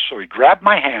pulse? So he grabbed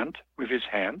my hand with his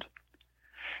hand.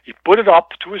 He put it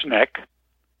up to his neck,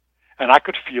 and I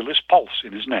could feel his pulse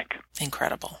in his neck.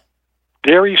 Incredible.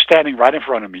 There he's standing right in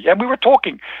front of me, and we were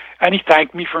talking, and he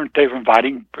thanked me for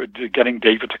getting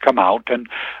David to come out,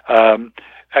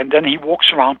 and then he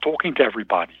walks around talking to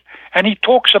everybody. And he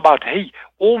talks about, hey,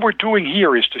 all we're doing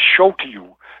here is to show to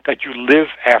you that you live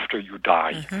after you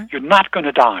die. Mm-hmm. You're not going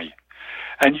to die.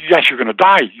 And yes, you're going to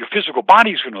die. Your physical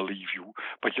body is going to leave you,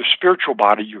 but your spiritual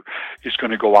body is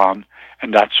going to go on.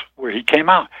 And that's where he came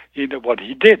out, what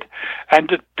he did.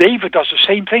 And David does the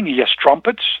same thing. He has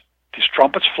trumpets, these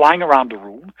trumpets flying around the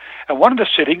room. And one of the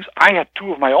sittings, I had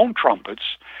 2 of my own trumpets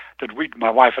that my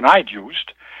wife and I had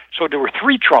used. So there were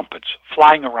 3 trumpets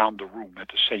flying around the room at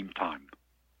the same time.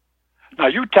 Now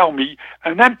you tell me,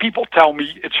 and then people tell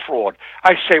me it's fraud.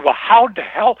 I say, well, how the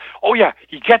hell? Oh yeah,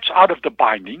 he gets out of the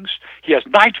bindings. He has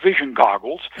night vision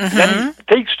goggles. Mm-hmm. Then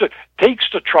he takes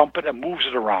the trumpet and moves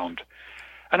it around.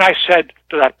 And I said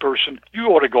to that person, you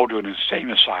ought to go to an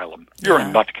insane asylum. You're a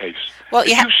nutcase. Well,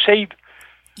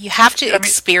 you have to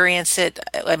experience it.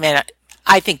 I mean,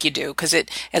 I think you do, because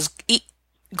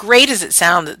great as it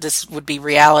sounds that this would be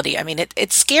reality, I mean,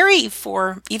 it's scary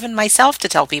for even myself to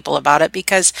tell people about it,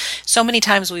 because so many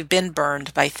times we've been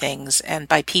burned by things and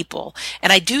by people.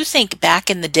 And I do think back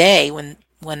in the day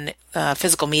when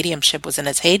physical mediumship was in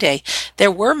its heyday,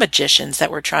 there were magicians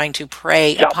that were trying to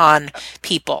prey upon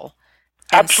people.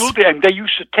 Absolutely, and they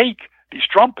used to take these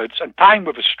trumpets and tie them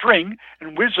with a string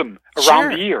and whiz them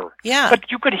around the ear. Yeah.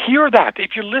 But you could hear that.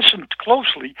 If you listened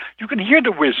closely, you can hear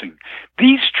the whizzing.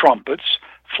 These trumpets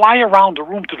fly around the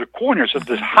room to the corners at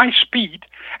this high speed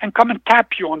and come and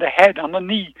tap you on the head, on the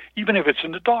knee, even if it's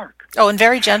in the dark. Oh, and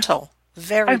very gentle.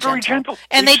 Very gentle.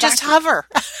 And they just hover.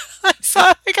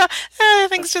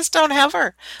 Things just don't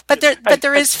hover. But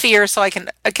there is fear, so I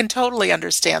can totally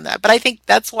understand that. But I think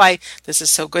that's why this is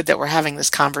so good that we're having this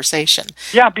conversation.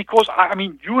 Yeah, because, I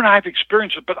mean, you and I have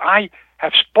experienced it, but I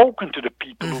have spoken to the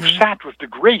people who sat with the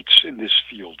greats in this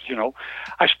field,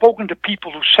 I've spoken to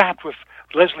people who sat with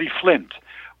Leslie Flint,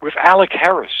 with Alec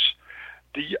Harris.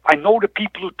 I know the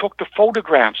people who took the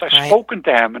photographs. I've spoken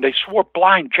to them, and they swore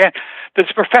blind.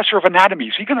 This professor of anatomy,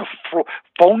 is he going to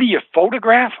phony a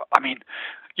photograph? I mean,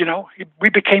 we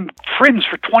became friends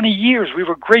for 20 years. We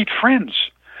were great friends.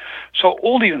 So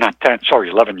only not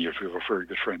 11 years, we were very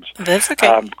good friends. That's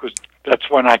okay. Because that's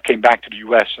when I came back to the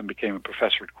U.S. and became a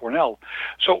professor at Cornell.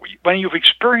 So when you've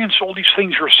experienced all these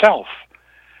things yourself,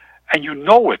 and you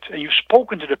know it, and you've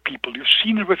spoken to the people, you've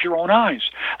seen it with your own eyes.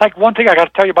 Like one thing I got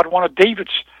to tell you about one of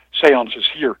David's seances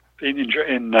here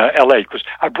in L.A. because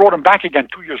I brought him back again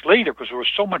 2 years later because there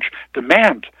was so much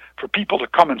demand for people to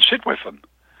come and sit with him.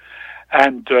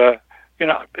 And,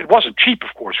 it wasn't cheap,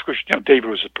 of course, because, David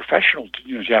was a professional.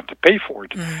 You have to pay for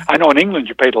it. Mm-hmm. I know in England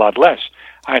you paid a lot less.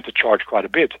 I had to charge quite a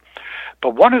bit.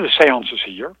 But one of the seances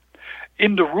here,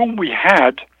 in the room we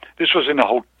had, this was in a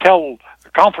hotel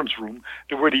conference room,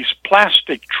 there were these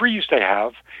plastic trees they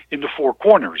have in the four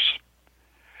corners.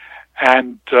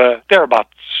 And they're about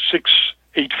 6-8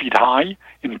 feet high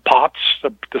in pots.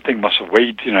 The thing must have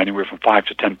weighed anywhere from 5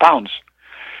 to 10 pounds.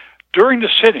 During the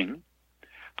sitting,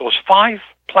 those 5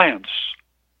 plants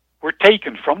were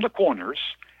taken from the corners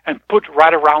and put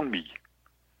right around me.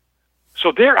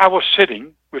 So there I was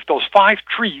sitting with those 5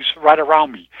 trees right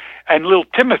around me. And little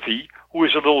Timothy, who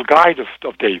is a little guide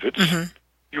of David's, mm-hmm.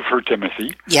 You've heard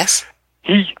Timothy. Yes.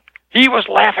 He was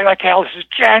laughing like hell. He says,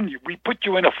 Jan, we put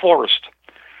you in a forest.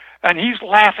 And he's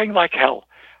laughing like hell.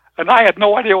 And I had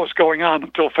no idea what was going on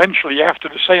until eventually after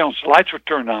the seance, the lights were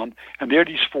turned on, and there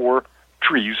these 4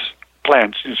 trees,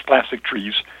 plants, these plastic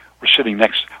trees, were sitting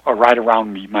right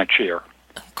around me, my chair.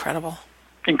 Incredible,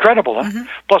 huh? Mm-hmm.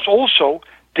 Plus also,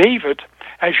 David,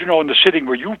 as you know, in the sitting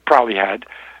where you probably had,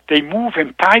 they move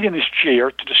him tied in his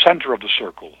chair to the center of the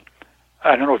circle.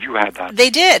 I don't know if you had that.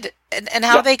 They did. And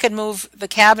how they could move the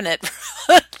cabinet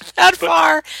that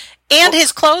far. And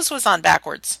his clothes was on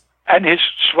backwards. And his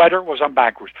sweater was on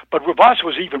backwards. But with us, it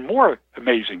was even more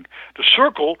amazing. The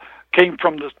circle came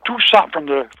from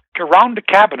around the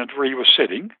cabinet where he was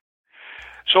sitting.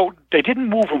 So they didn't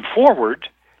move him forward.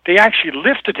 They actually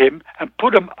lifted him and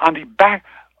put him on the back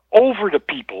over the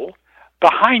people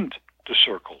behind the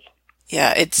circle.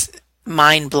 Yeah, it's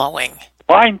mind-blowing.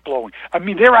 Mind-blowing. I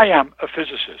mean, there I am, a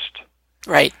physicist.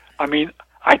 Right. I mean,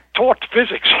 I taught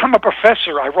physics. I'm a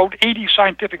professor. I wrote 80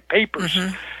 scientific papers.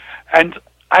 Mm-hmm. And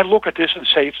I look at this and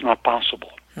say it's not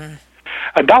possible. Mm.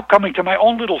 And now coming to my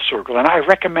own little circle, and I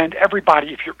recommend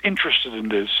everybody, if you're interested in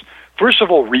this, first of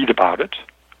all, read about it.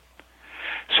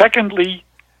 Secondly,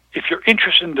 if you're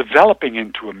interested in developing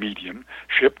into a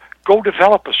mediumship, go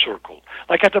develop a circle.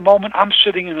 Like at the moment, I'm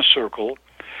sitting in a circle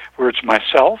where it's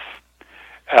myself,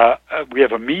 we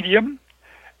have a medium,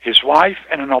 his wife,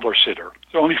 and another sitter.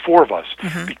 There are only 4 of us.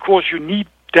 Mm-hmm. Because you need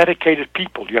dedicated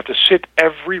people. You have to sit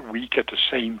every week at the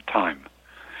same time.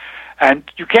 And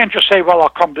you can't just say, well, I'll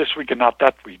come this week and not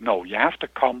that week. No, you have to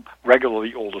come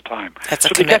regularly all the time. That's a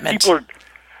commitment.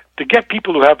 To get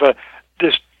people who have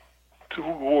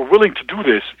who are willing to do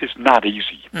this is not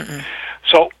easy. Mm-mm.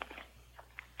 So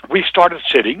we started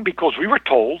sitting because we were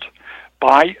told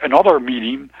by another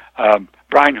medium,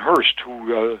 Brian Hurst,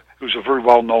 who's a very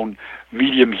well-known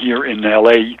medium here in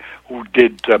L.A., who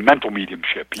did mental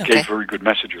mediumship. He gave very good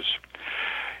messages.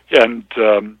 And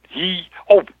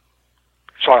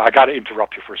sorry, I got to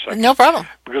interrupt you for a second. No problem.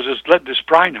 Because this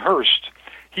Brian Hurst,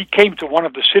 he came to one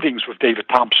of the sittings with David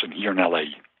Thompson here in L.A.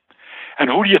 And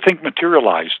who do you think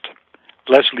materialized?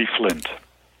 Leslie Flint.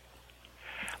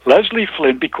 Leslie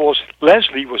Flint, because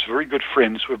Leslie was very good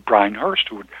friends with Brian Hurst,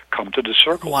 who would come to the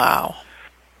circle. Wow.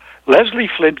 Leslie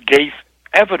Flint gave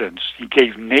evidence. He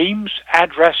gave names,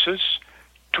 addresses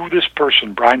to this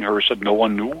person, Brian Hurst, that no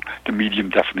one knew. The medium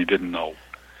definitely didn't know.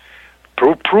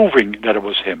 Proving that it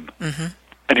was him. Mm-hmm.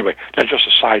 Anyway, that's just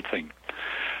a side thing.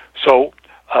 So,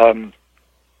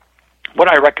 what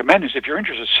I recommend is if you're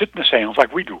interested, sit in a seance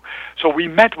like we do. So we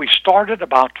started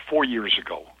about 4 years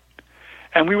ago.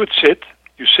 And we would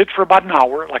you sit for about an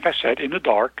hour, like I said, in the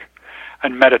dark,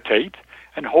 and meditate,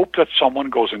 and hope that someone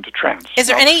goes into trance. Is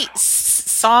there any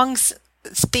songs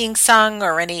being sung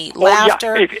or any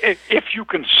laughter? Yeah. If you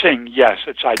can sing, yes,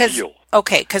 it's ideal.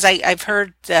 Okay, because I've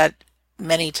heard that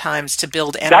many times to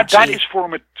build energy. That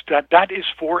is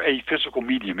for a physical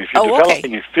medium. If you're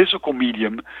developing a physical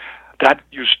medium, that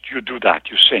you do that,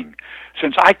 you sing.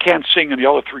 Since I can't sing and the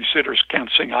other 3 sitters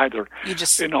can't sing either,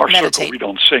 in our circle we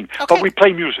don't sing. Okay. But we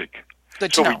play music.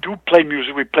 Good to know. We do play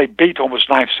music. We play Beethoven's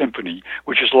Ninth Symphony,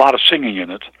 which has a lot of singing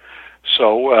in it.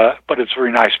 So, but it's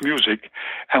very nice music,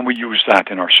 and we use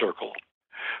that in our circle.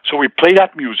 So we play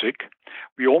that music,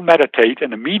 we all meditate,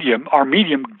 and our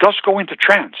medium does go into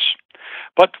trance.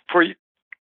 But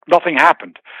nothing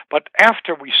happened. But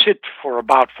after we sit for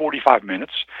about 45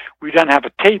 minutes, we then have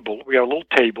a table. We have a little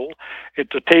table.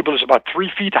 The table is about 3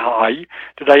 feet high.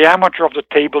 The diameter of the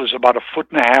table is about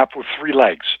 1.5 feet with 3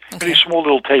 legs. Okay. These small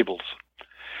little tables.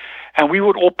 And we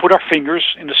would all put our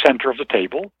fingers in the center of the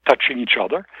table, touching each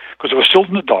other, because it was still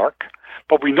in the dark.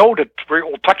 But we know that we're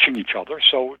all touching each other.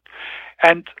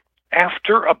 And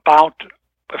after about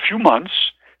a few months,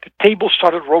 the table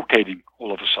started rotating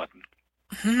all of a sudden.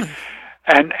 Mm-hmm.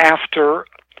 And after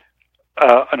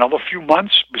another few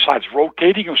months, besides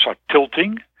rotating, it would start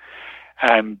tilting.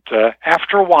 And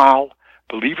after a while,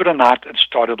 believe it or not, it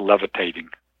started levitating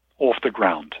off the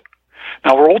ground.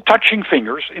 Now, we're all touching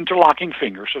fingers, interlocking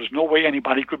fingers, so there's no way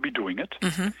anybody could be doing it.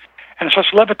 Mm-hmm. And it starts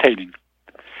levitating.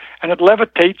 And it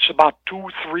levitates about 2,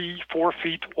 3, 4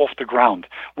 feet off the ground.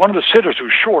 One of the sitters,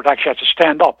 who's short, actually has to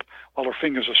stand up while her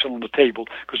fingers are still on the table,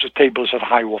 because the table is at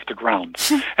high off the ground.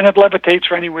 And it levitates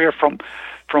for anywhere from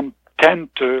 10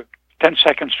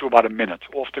 seconds to about a minute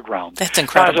off the ground. That's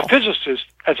incredible. Now,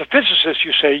 as a physicist,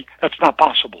 you say that's not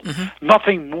possible. Mm-hmm.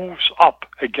 Nothing moves up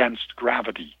against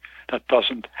gravity. That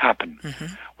doesn't happen.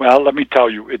 Mm-hmm. Well, let me tell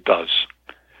you, it does.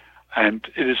 And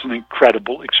it is an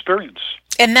incredible experience.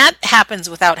 And that happens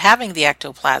without having the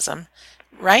ectoplasm,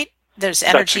 right? There's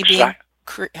energy being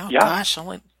gosh,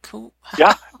 only cool.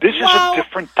 Yeah, this Wow. is a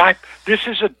different type. This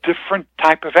is a different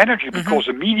type of energy because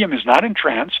the medium is not in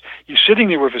trance. He's sitting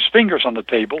there with his fingers on the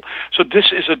table. So this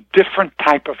is a different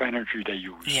type of energy they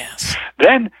use. Yes.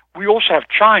 Then we also have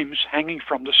chimes hanging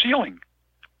from the ceiling.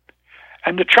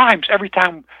 And the chimes, every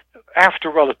time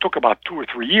after, well, it took about 2 or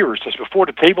 3 years, just before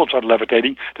the table started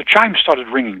levitating, the chimes started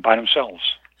ringing by themselves.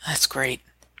 That's great.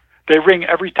 They ring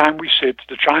every time we sit.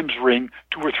 The chimes ring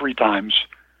 2 or 3 times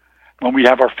when we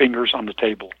have our fingers on the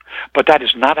table. But that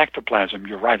is not ectoplasm.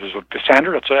 You're right.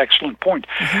 Sandra, that's an excellent point.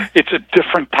 Mm-hmm. It's a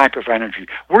different type of energy.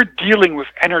 We're dealing with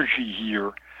energy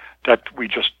here that we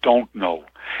just don't know.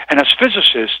 And as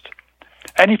physicists,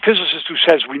 any physicist who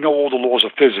says we know all the laws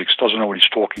of physics doesn't know what he's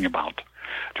talking about.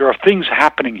 There are things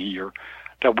happening here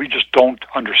that we just don't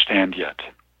understand yet.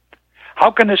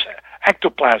 How can this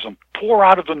ectoplasm pour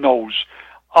out of the nose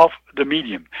of the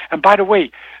medium? And by the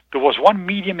way, there was one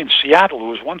medium in Seattle who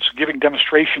was once giving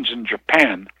demonstrations in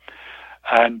Japan,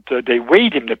 and they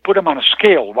weighed him. They put him on a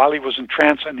scale while he was in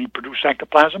trance and he produced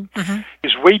ectoplasm. Mm-hmm.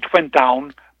 His weight went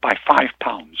down by 5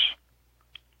 pounds.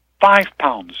 5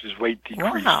 pounds his weight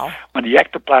decreased when the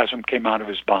ectoplasm came out of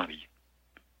his body.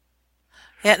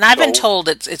 Yeah, and I've been told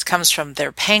it comes from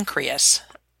their pancreas.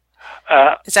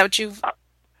 Is that what you've...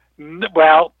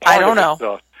 well, I don't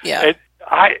know. Yeah.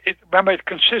 Remember, it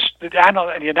consists, the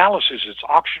analysis, it's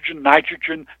oxygen,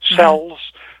 nitrogen, cells,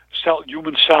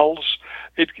 human cells.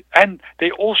 And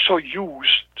they also use,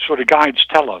 so the guides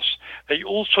tell us, they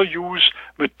also use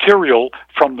material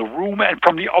from the room and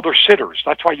from the other sitters.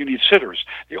 That's why you need sitters.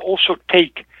 They also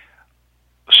take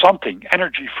something,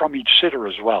 energy from each sitter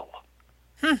as well.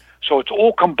 So it's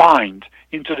all combined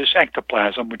into this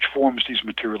ectoplasm, which forms these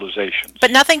materializations. But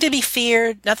nothing to be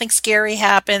feared, nothing scary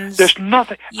happens. There's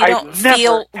nothing. You don't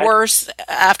feel worse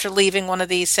after leaving one of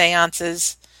these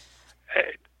seances?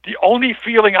 The only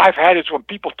feeling I've had is when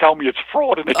people tell me it's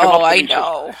fraud, and they come up to me and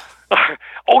know. Say,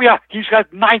 oh yeah, he's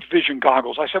got night vision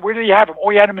goggles. I said, where did he have them? Oh,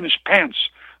 he had them in his pants.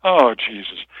 Oh,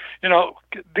 Jesus. You know,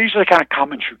 these are the kind of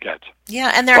comments you get.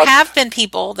 Yeah, and there have been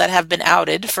people that have been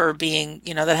outed for being,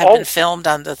 that have been filmed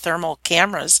on the thermal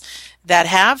cameras that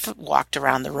have walked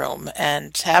around the room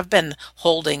and have been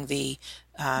holding the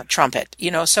trumpet,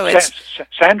 so it's...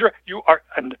 Sandra, you are,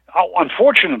 and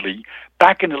unfortunately,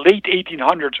 back in the late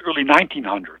 1800s, early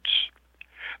 1900s,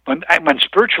 when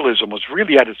spiritualism was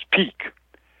really at its peak,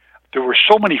 there were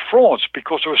so many frauds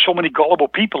because there were so many gullible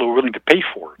people who were willing to pay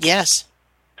for it. Yes.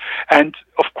 And,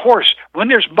 of course, when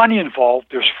there's money involved,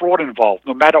 there's fraud involved,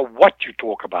 no matter what you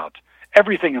talk about.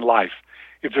 Everything in life.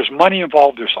 If there's money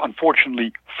involved, there's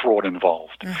unfortunately fraud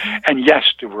involved. Mm-hmm. And yes,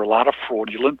 there were a lot of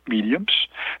fraudulent mediums.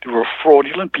 There were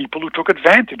fraudulent people who took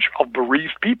advantage of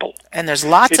bereaved people. And there's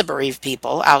lots of bereaved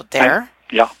people out there.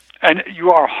 And you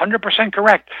are 100%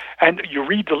 correct. And you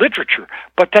read the literature.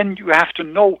 But then you have to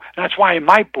know, and that's why in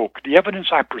my book, the evidence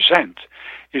I present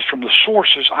is from the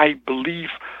sources I believe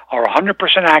are 100%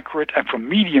 accurate and from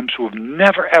mediums who have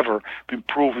never, ever been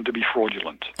proven to be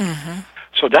fraudulent. Mm-hmm.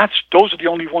 So those are the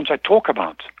only ones I talk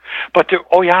about. But there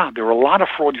are a lot of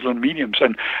fraudulent mediums.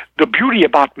 And the beauty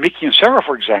about Mickey and Sarah,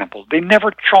 for example, they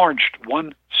never charged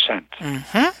 1 cent.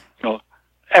 Mm-hmm.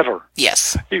 Ever.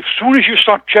 Yes. As soon as you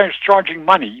start charging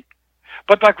money,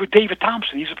 but like with David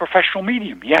Thompson, he's a professional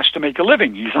medium. He has to make a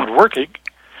living. He's not working.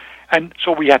 And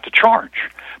so we had to charge.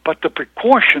 But the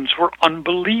precautions were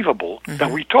unbelievable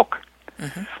that we took.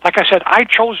 Mm-hmm. Like I said, I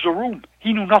chose the room.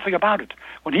 He knew nothing about it.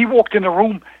 When he walked in the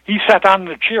room, he sat down in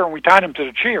the chair and we tied him to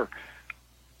the chair.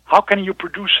 How can you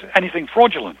produce anything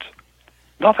fraudulent?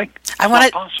 Nothing. I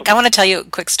want to tell you a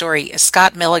quick story.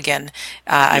 Scott Milligan,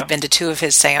 I've been to 2 of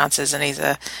his seances, and he's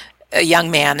a young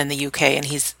man in the UK, and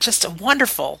he's just a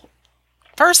wonderful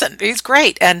person. He's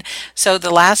great. And so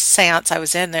the last seance I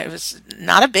was in, it was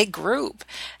not a big group.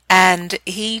 And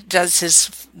he does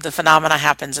the phenomena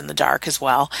happens in the dark as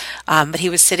well. But he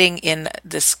was sitting in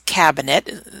this cabinet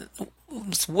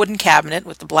this wooden cabinet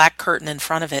with the black curtain in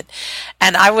front of it.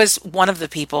 And I was one of the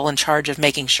people in charge of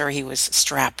making sure he was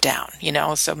strapped down,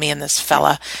 So me and this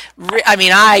fella,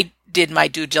 I did my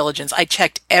due diligence. I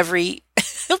checked every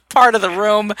part of the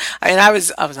room. I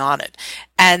was on it.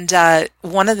 And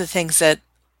one of the things that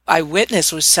I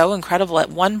witnessed was so incredible. At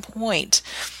one point,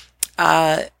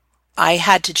 I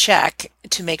had to check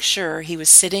to make sure he was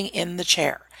sitting in the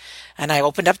chair. And I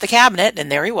opened up the cabinet,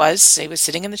 and there he was. He was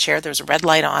sitting in the chair. There was a red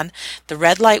light on. The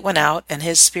red light went out, and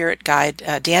his spirit guide,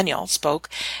 Daniel, spoke.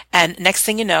 And next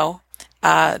thing you know,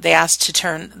 they asked to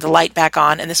turn the light back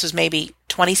on, and this was maybe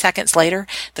 20 seconds later.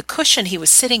 The cushion he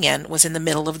was sitting in was in the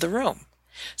middle of the room.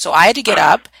 So I had to get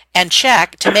up and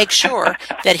check to make sure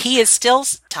that he is still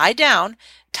tied down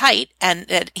tight, and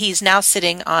that he's now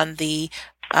sitting on the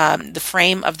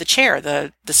frame of the chair,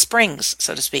 the springs,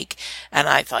 so to speak. And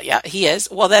I thought, yeah, he is.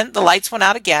 Well, then the lights went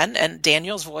out again, and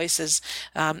Daniel's voice is,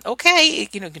 okay,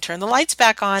 you can turn the lights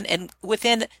back on. And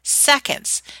within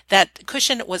seconds, that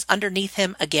cushion was underneath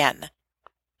him again.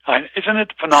 Isn't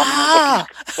it phenomenal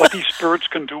what these spirits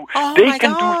can do? Oh, they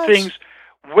can do things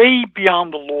way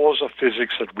beyond the laws of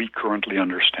physics that we currently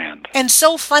understand. And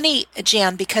so funny,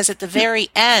 Jan, because at the very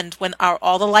end, when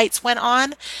all the lights went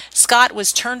on, Scott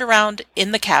was turned around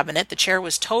in the cabinet. The chair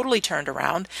was totally turned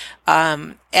around.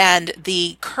 And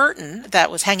the curtain that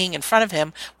was hanging in front of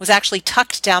him was actually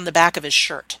tucked down the back of his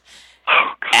shirt.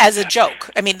 As a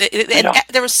joke.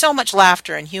 There was so much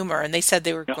laughter and humor, and they said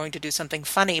they were going to do something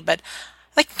funny, but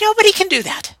nobody can do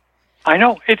that. I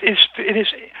know. It is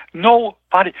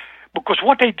nobody. Because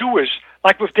what they do is,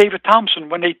 like with David Thompson,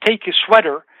 when they take his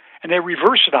sweater and they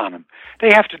reverse it on him,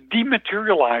 they have to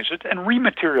dematerialize it and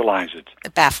rematerialize it.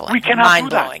 Baffling. We cannot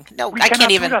mind-blowing. do that. No, I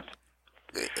can't even.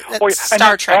 That's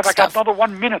Star Trek I got stuff. another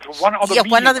 1 minute. One other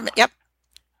medium. Yep.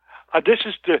 This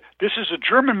is a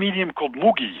German medium called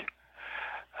Mugi.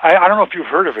 I don't know if you've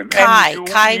heard of him. Kai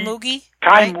Mugi?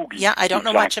 Kai Mugi. Yeah, I don't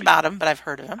know much about him, but I've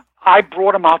heard of him. I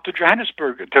brought him out to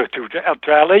Johannesburg, to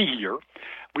LA here.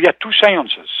 We had 2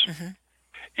 seances. Mm-hmm.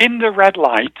 In the red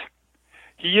light,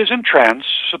 he is in trance,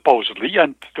 supposedly,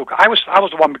 and look, I was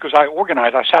the one, because I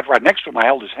organized, I sat right next to him, I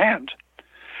held his hand.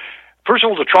 First of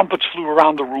all, the trumpets flew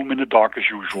around the room in the dark as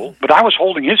usual, but I was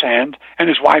holding his hand and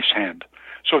his wife's hand,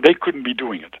 so they couldn't be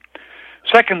doing it.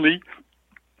 Secondly,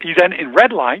 he then, in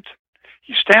red light,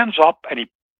 he stands up and he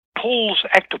pulls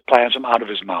ectoplasm out of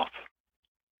his mouth.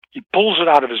 He pulls it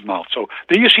out of his mouth. So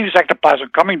there you see this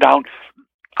ectoplasm coming down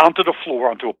onto the floor,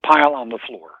 onto a pile on the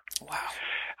floor. Wow.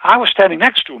 I was standing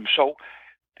next to him, so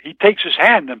he takes his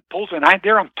hand and pulls it, and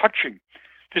I'm touching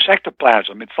this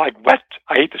ectoplasm. It's like wet,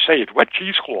 I hate to say it, wet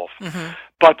cheesecloth. Mm-hmm.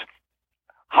 But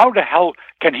how the hell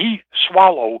can he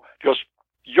swallow just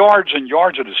yards and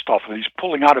yards of this stuff that he's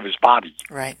pulling out of his body?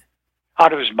 Right.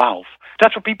 Out of his mouth.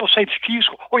 That's what people say, it's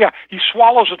cheesecloth. Oh yeah, he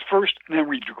swallows it first and then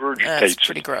regurgitates That's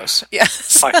pretty gross.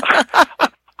 Yes.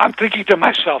 I'm thinking to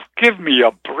myself, give me a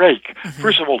break. Mm-hmm.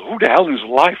 First of all, who the hell in his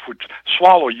life would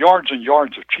swallow yards and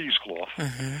yards of cheesecloth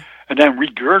and then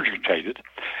regurgitate it?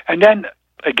 And then,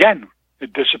 again,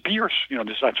 it disappears.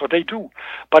 That's what they do.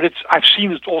 But I've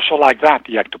seen it also like that,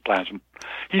 the ectoplasm.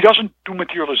 He doesn't do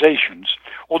materializations,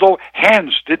 although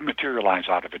hands did materialize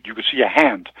out of it. You could see a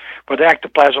hand, but the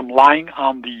ectoplasm lying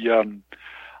on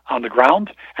the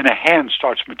ground, and a hand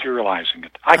starts materializing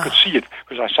it. I could see it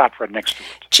because I sat right next to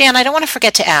it. Jan, I don't want to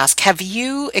forget to ask, have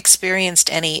you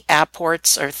experienced any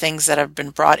apports or things that have been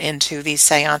brought into these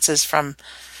seances from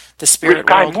the spirit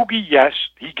world? With Kai Mugi, yes,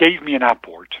 he gave me an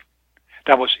apport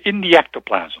that was in the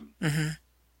ectoplasm. Mm-hmm.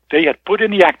 They had put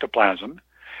in the ectoplasm,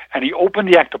 and he opened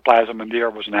the ectoplasm, and there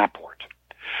was an apport.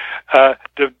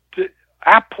 The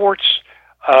apports...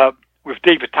 with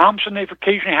David Thompson, they've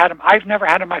occasionally had him. I've never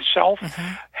had him myself.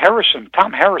 Mm-hmm.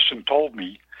 Tom Harrison told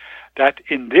me that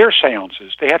in their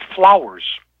seances, they had flowers.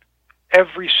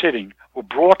 Every sitting were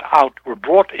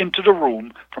brought into the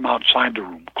room from outside the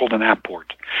room, called an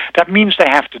apport. That means they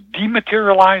have to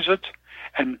dematerialize it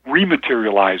and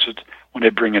rematerialize it when they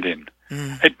bring it in.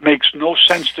 Mm. It makes no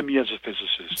sense to me as a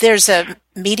physicist. There's a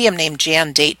medium named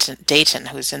Jan Dayton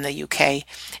who's in the UK,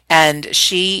 and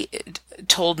she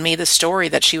told me the story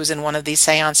that she was in one of these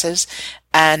seances,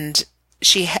 and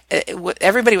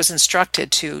everybody was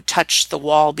instructed to touch the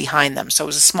wall behind them. So it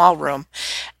was a small room,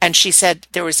 and she said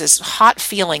there was this hot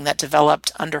feeling that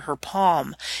developed under her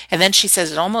palm, and then she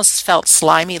says it almost felt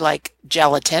slimy like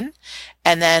gelatin.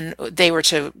 And then they were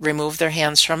to remove their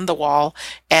hands from the wall,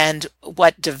 and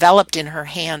what developed in her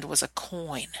hand was a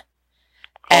coin.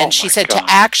 And she said to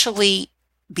actually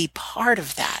be part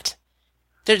of that,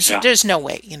 there's no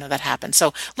way, that happened.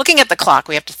 So looking at the clock,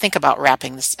 we have to think about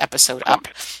wrapping this episode up.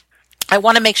 I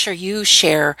want to make sure you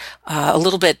share a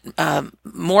little bit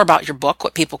more about your book,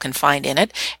 what people can find in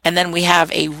it, and then we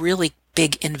have a really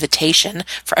big invitation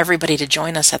for everybody to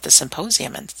join us at the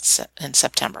symposium in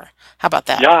September. How about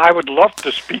that? Yeah, I would love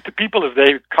to speak to people. If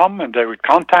they come and they would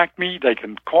contact me, they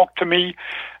can talk to me,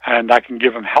 and I can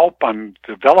give them help on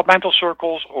developmental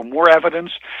circles or more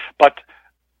evidence. But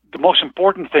the most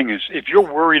important thing is, if you're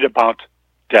worried about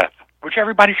death, which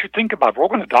everybody should think about, we're all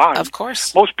going to die. Of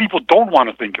course. Most people don't want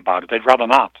to think about it. They'd rather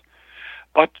not.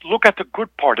 But look at the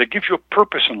good part. It gives you a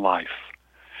purpose in life.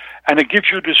 And it gives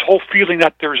you this whole feeling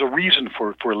that there's a reason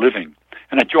for living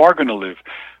and that you are going to live.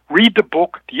 Read the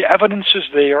book. The evidence is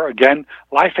there. Again,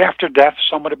 life after death,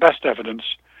 some of the best evidence.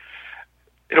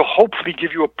 It'll hopefully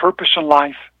give you a purpose in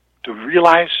life to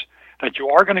realize that you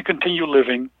are going to continue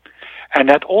living and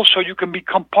that also you can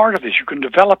become part of this. You can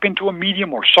develop into a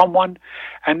medium or someone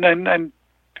and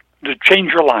to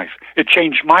change your life. It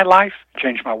changed my life, it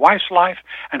changed my wife's life,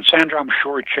 and Sandra, I'm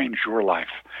sure it changed your life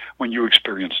when you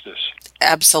experienced this.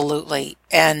 Absolutely.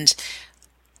 And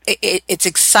it's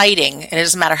exciting, and it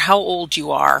doesn't matter how old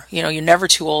you are. You know, you're never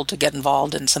too old to get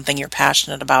involved in something you're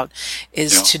passionate about,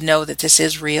 is to know that this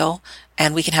is real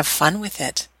and we can have fun with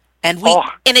it. And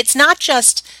and it's not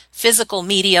just physical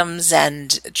mediums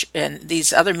and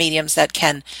these other mediums that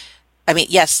can, I mean,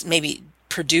 yes, maybe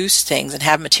produce things and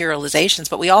have materializations,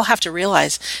 but we all have to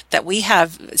realize that we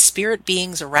have spirit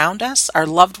beings around us. Our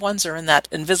loved ones are in that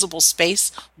invisible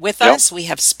space with us. We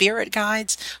have spirit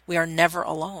guides. We are never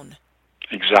alone.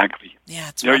 Exactly. Yeah,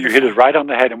 it's you hit it right on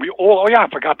the head. And we all, I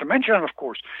forgot to mention it, of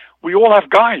course. We all have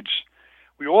guides.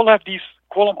 We all have these,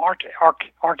 call them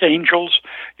archangels,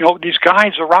 these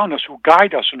guides around us who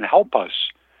guide us and help us.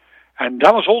 And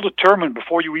that was all determined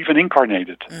before you even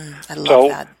incarnated. I love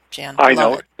that, Jan. I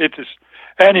know. It is.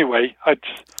 Anyway,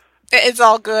 it's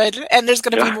all good. And there's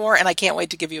going to be more, and I can't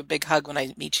wait to give you a big hug when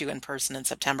I meet you in person in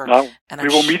September. No, we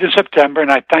will meet in September,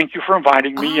 and I thank you for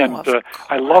inviting me. And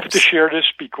I love to share this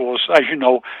because, as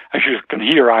you can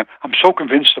hear, I'm so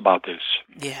convinced about this.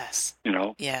 Yes.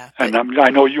 Yeah. And I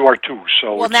know you are too.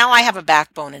 So well, now I have a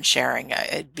backbone in sharing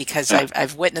because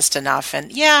I've witnessed enough.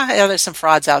 And there's some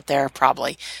frauds out there,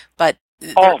 probably, but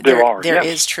there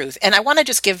is truth. And I want to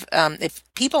just give, if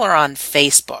people are on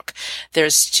Facebook,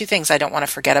 there's two things I don't want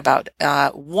to forget about.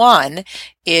 One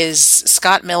is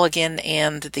Scott Milligan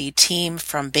and the team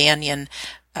from Banyan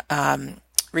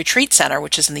Retreat Center,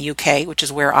 which is in the UK, which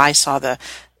is where I saw the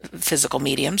physical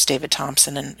mediums, David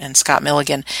Thompson and Scott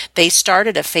Milligan. They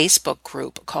started a Facebook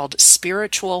group called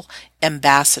Spiritual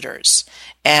Ambassadors.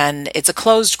 And it's a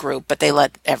closed group, but they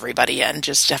let everybody in,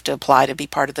 just have to apply to be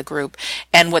part of the group.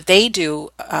 And what they do,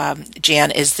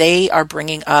 Jan, is they are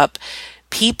bringing up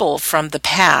people from the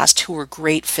past who were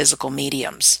great physical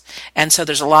mediums. And so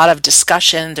there's a lot of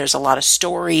discussion, there's a lot of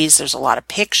stories, there's a lot of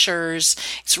pictures.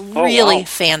 It's really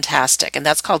fantastic. And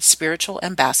that's called Spiritual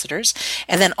Ambassadors.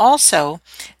 And then also,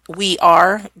 we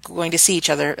are going to see each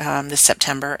other this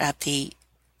September at the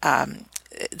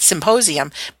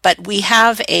symposium, but we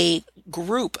have a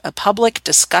group, a public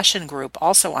discussion group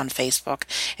also on Facebook.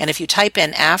 And if you type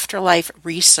in Afterlife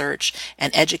Research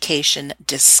and Education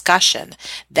Discussion,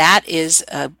 that is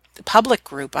a public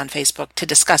group on Facebook to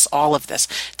discuss all of this.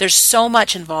 There's so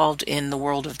much involved in the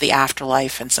world of the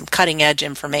afterlife and some cutting edge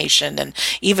information. And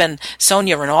even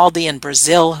Sonia Rinaldi in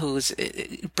Brazil, who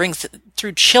brings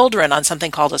through children on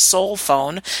something called a soul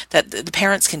phone that the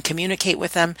parents can communicate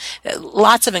with them.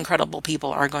 Lots of incredible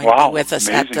people are going to be with us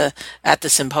at the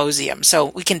symposium. So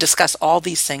we can discuss all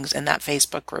these things in that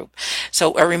Facebook group.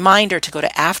 So a reminder to go to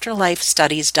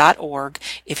afterlifestudies.org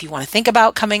if you want to think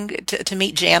about coming to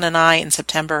meet Jan and I in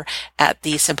September at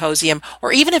the symposium,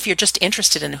 or even if you're just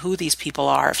interested in who these people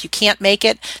are. If you can't make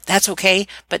it, that's okay,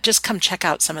 but just come check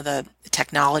out some of the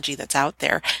technology that's out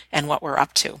there and what we're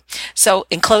up to. So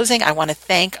in closing, I want to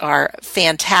thank our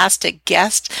fantastic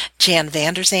guest, Jan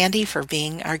Vandersande, for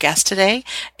being our guest today.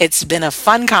 It's been a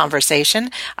fun conversation.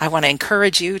 I want to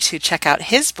encourage you to check out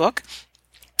his book,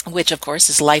 which, of course,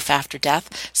 is Life After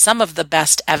Death, Some of the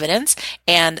Best Evidence.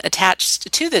 And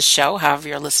attached to this show, however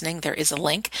you're listening, there is a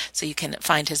link, so you can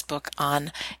find his book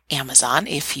on Amazon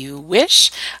if you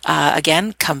wish.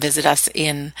 Again, come visit us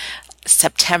in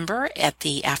September at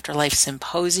the Afterlife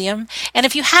Symposium. And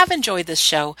if you have enjoyed this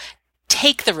show,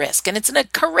 take the risk. And it's a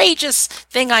courageous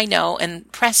thing, I know,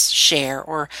 and press share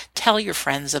or tell your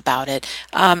friends about it.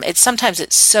 Sometimes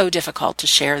it's so difficult to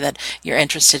share that you're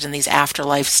interested in these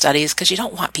afterlife studies because you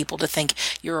don't want people to think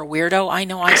you're a weirdo. I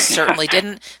know I certainly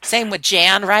didn't. Same with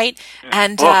Jan, right?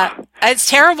 And it's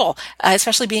terrible,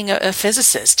 especially being a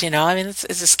physicist, I mean, it's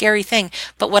a scary thing.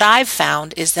 But what I've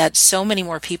found is that so many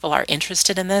more people are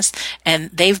interested in this, and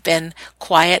they've been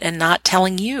quiet and not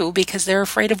telling you because they're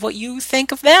afraid of what you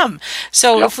think of them.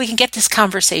 So if we can get this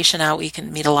conversation out, we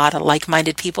can meet a lot of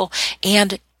like-minded people,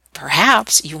 and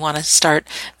perhaps you want to start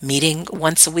meeting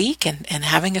once a week and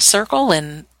having a circle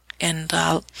and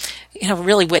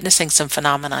really witnessing some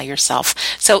phenomena yourself.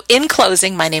 So in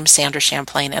closing, my name is Sandra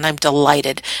Champlain, and I'm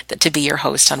delighted to be your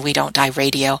host on We Don't Die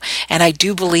Radio. And I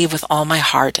do believe with all my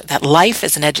heart that life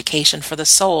is an education for the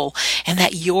soul and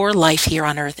that your life here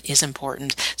on earth is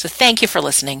important. So thank you for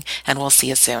listening, and we'll see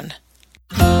you soon.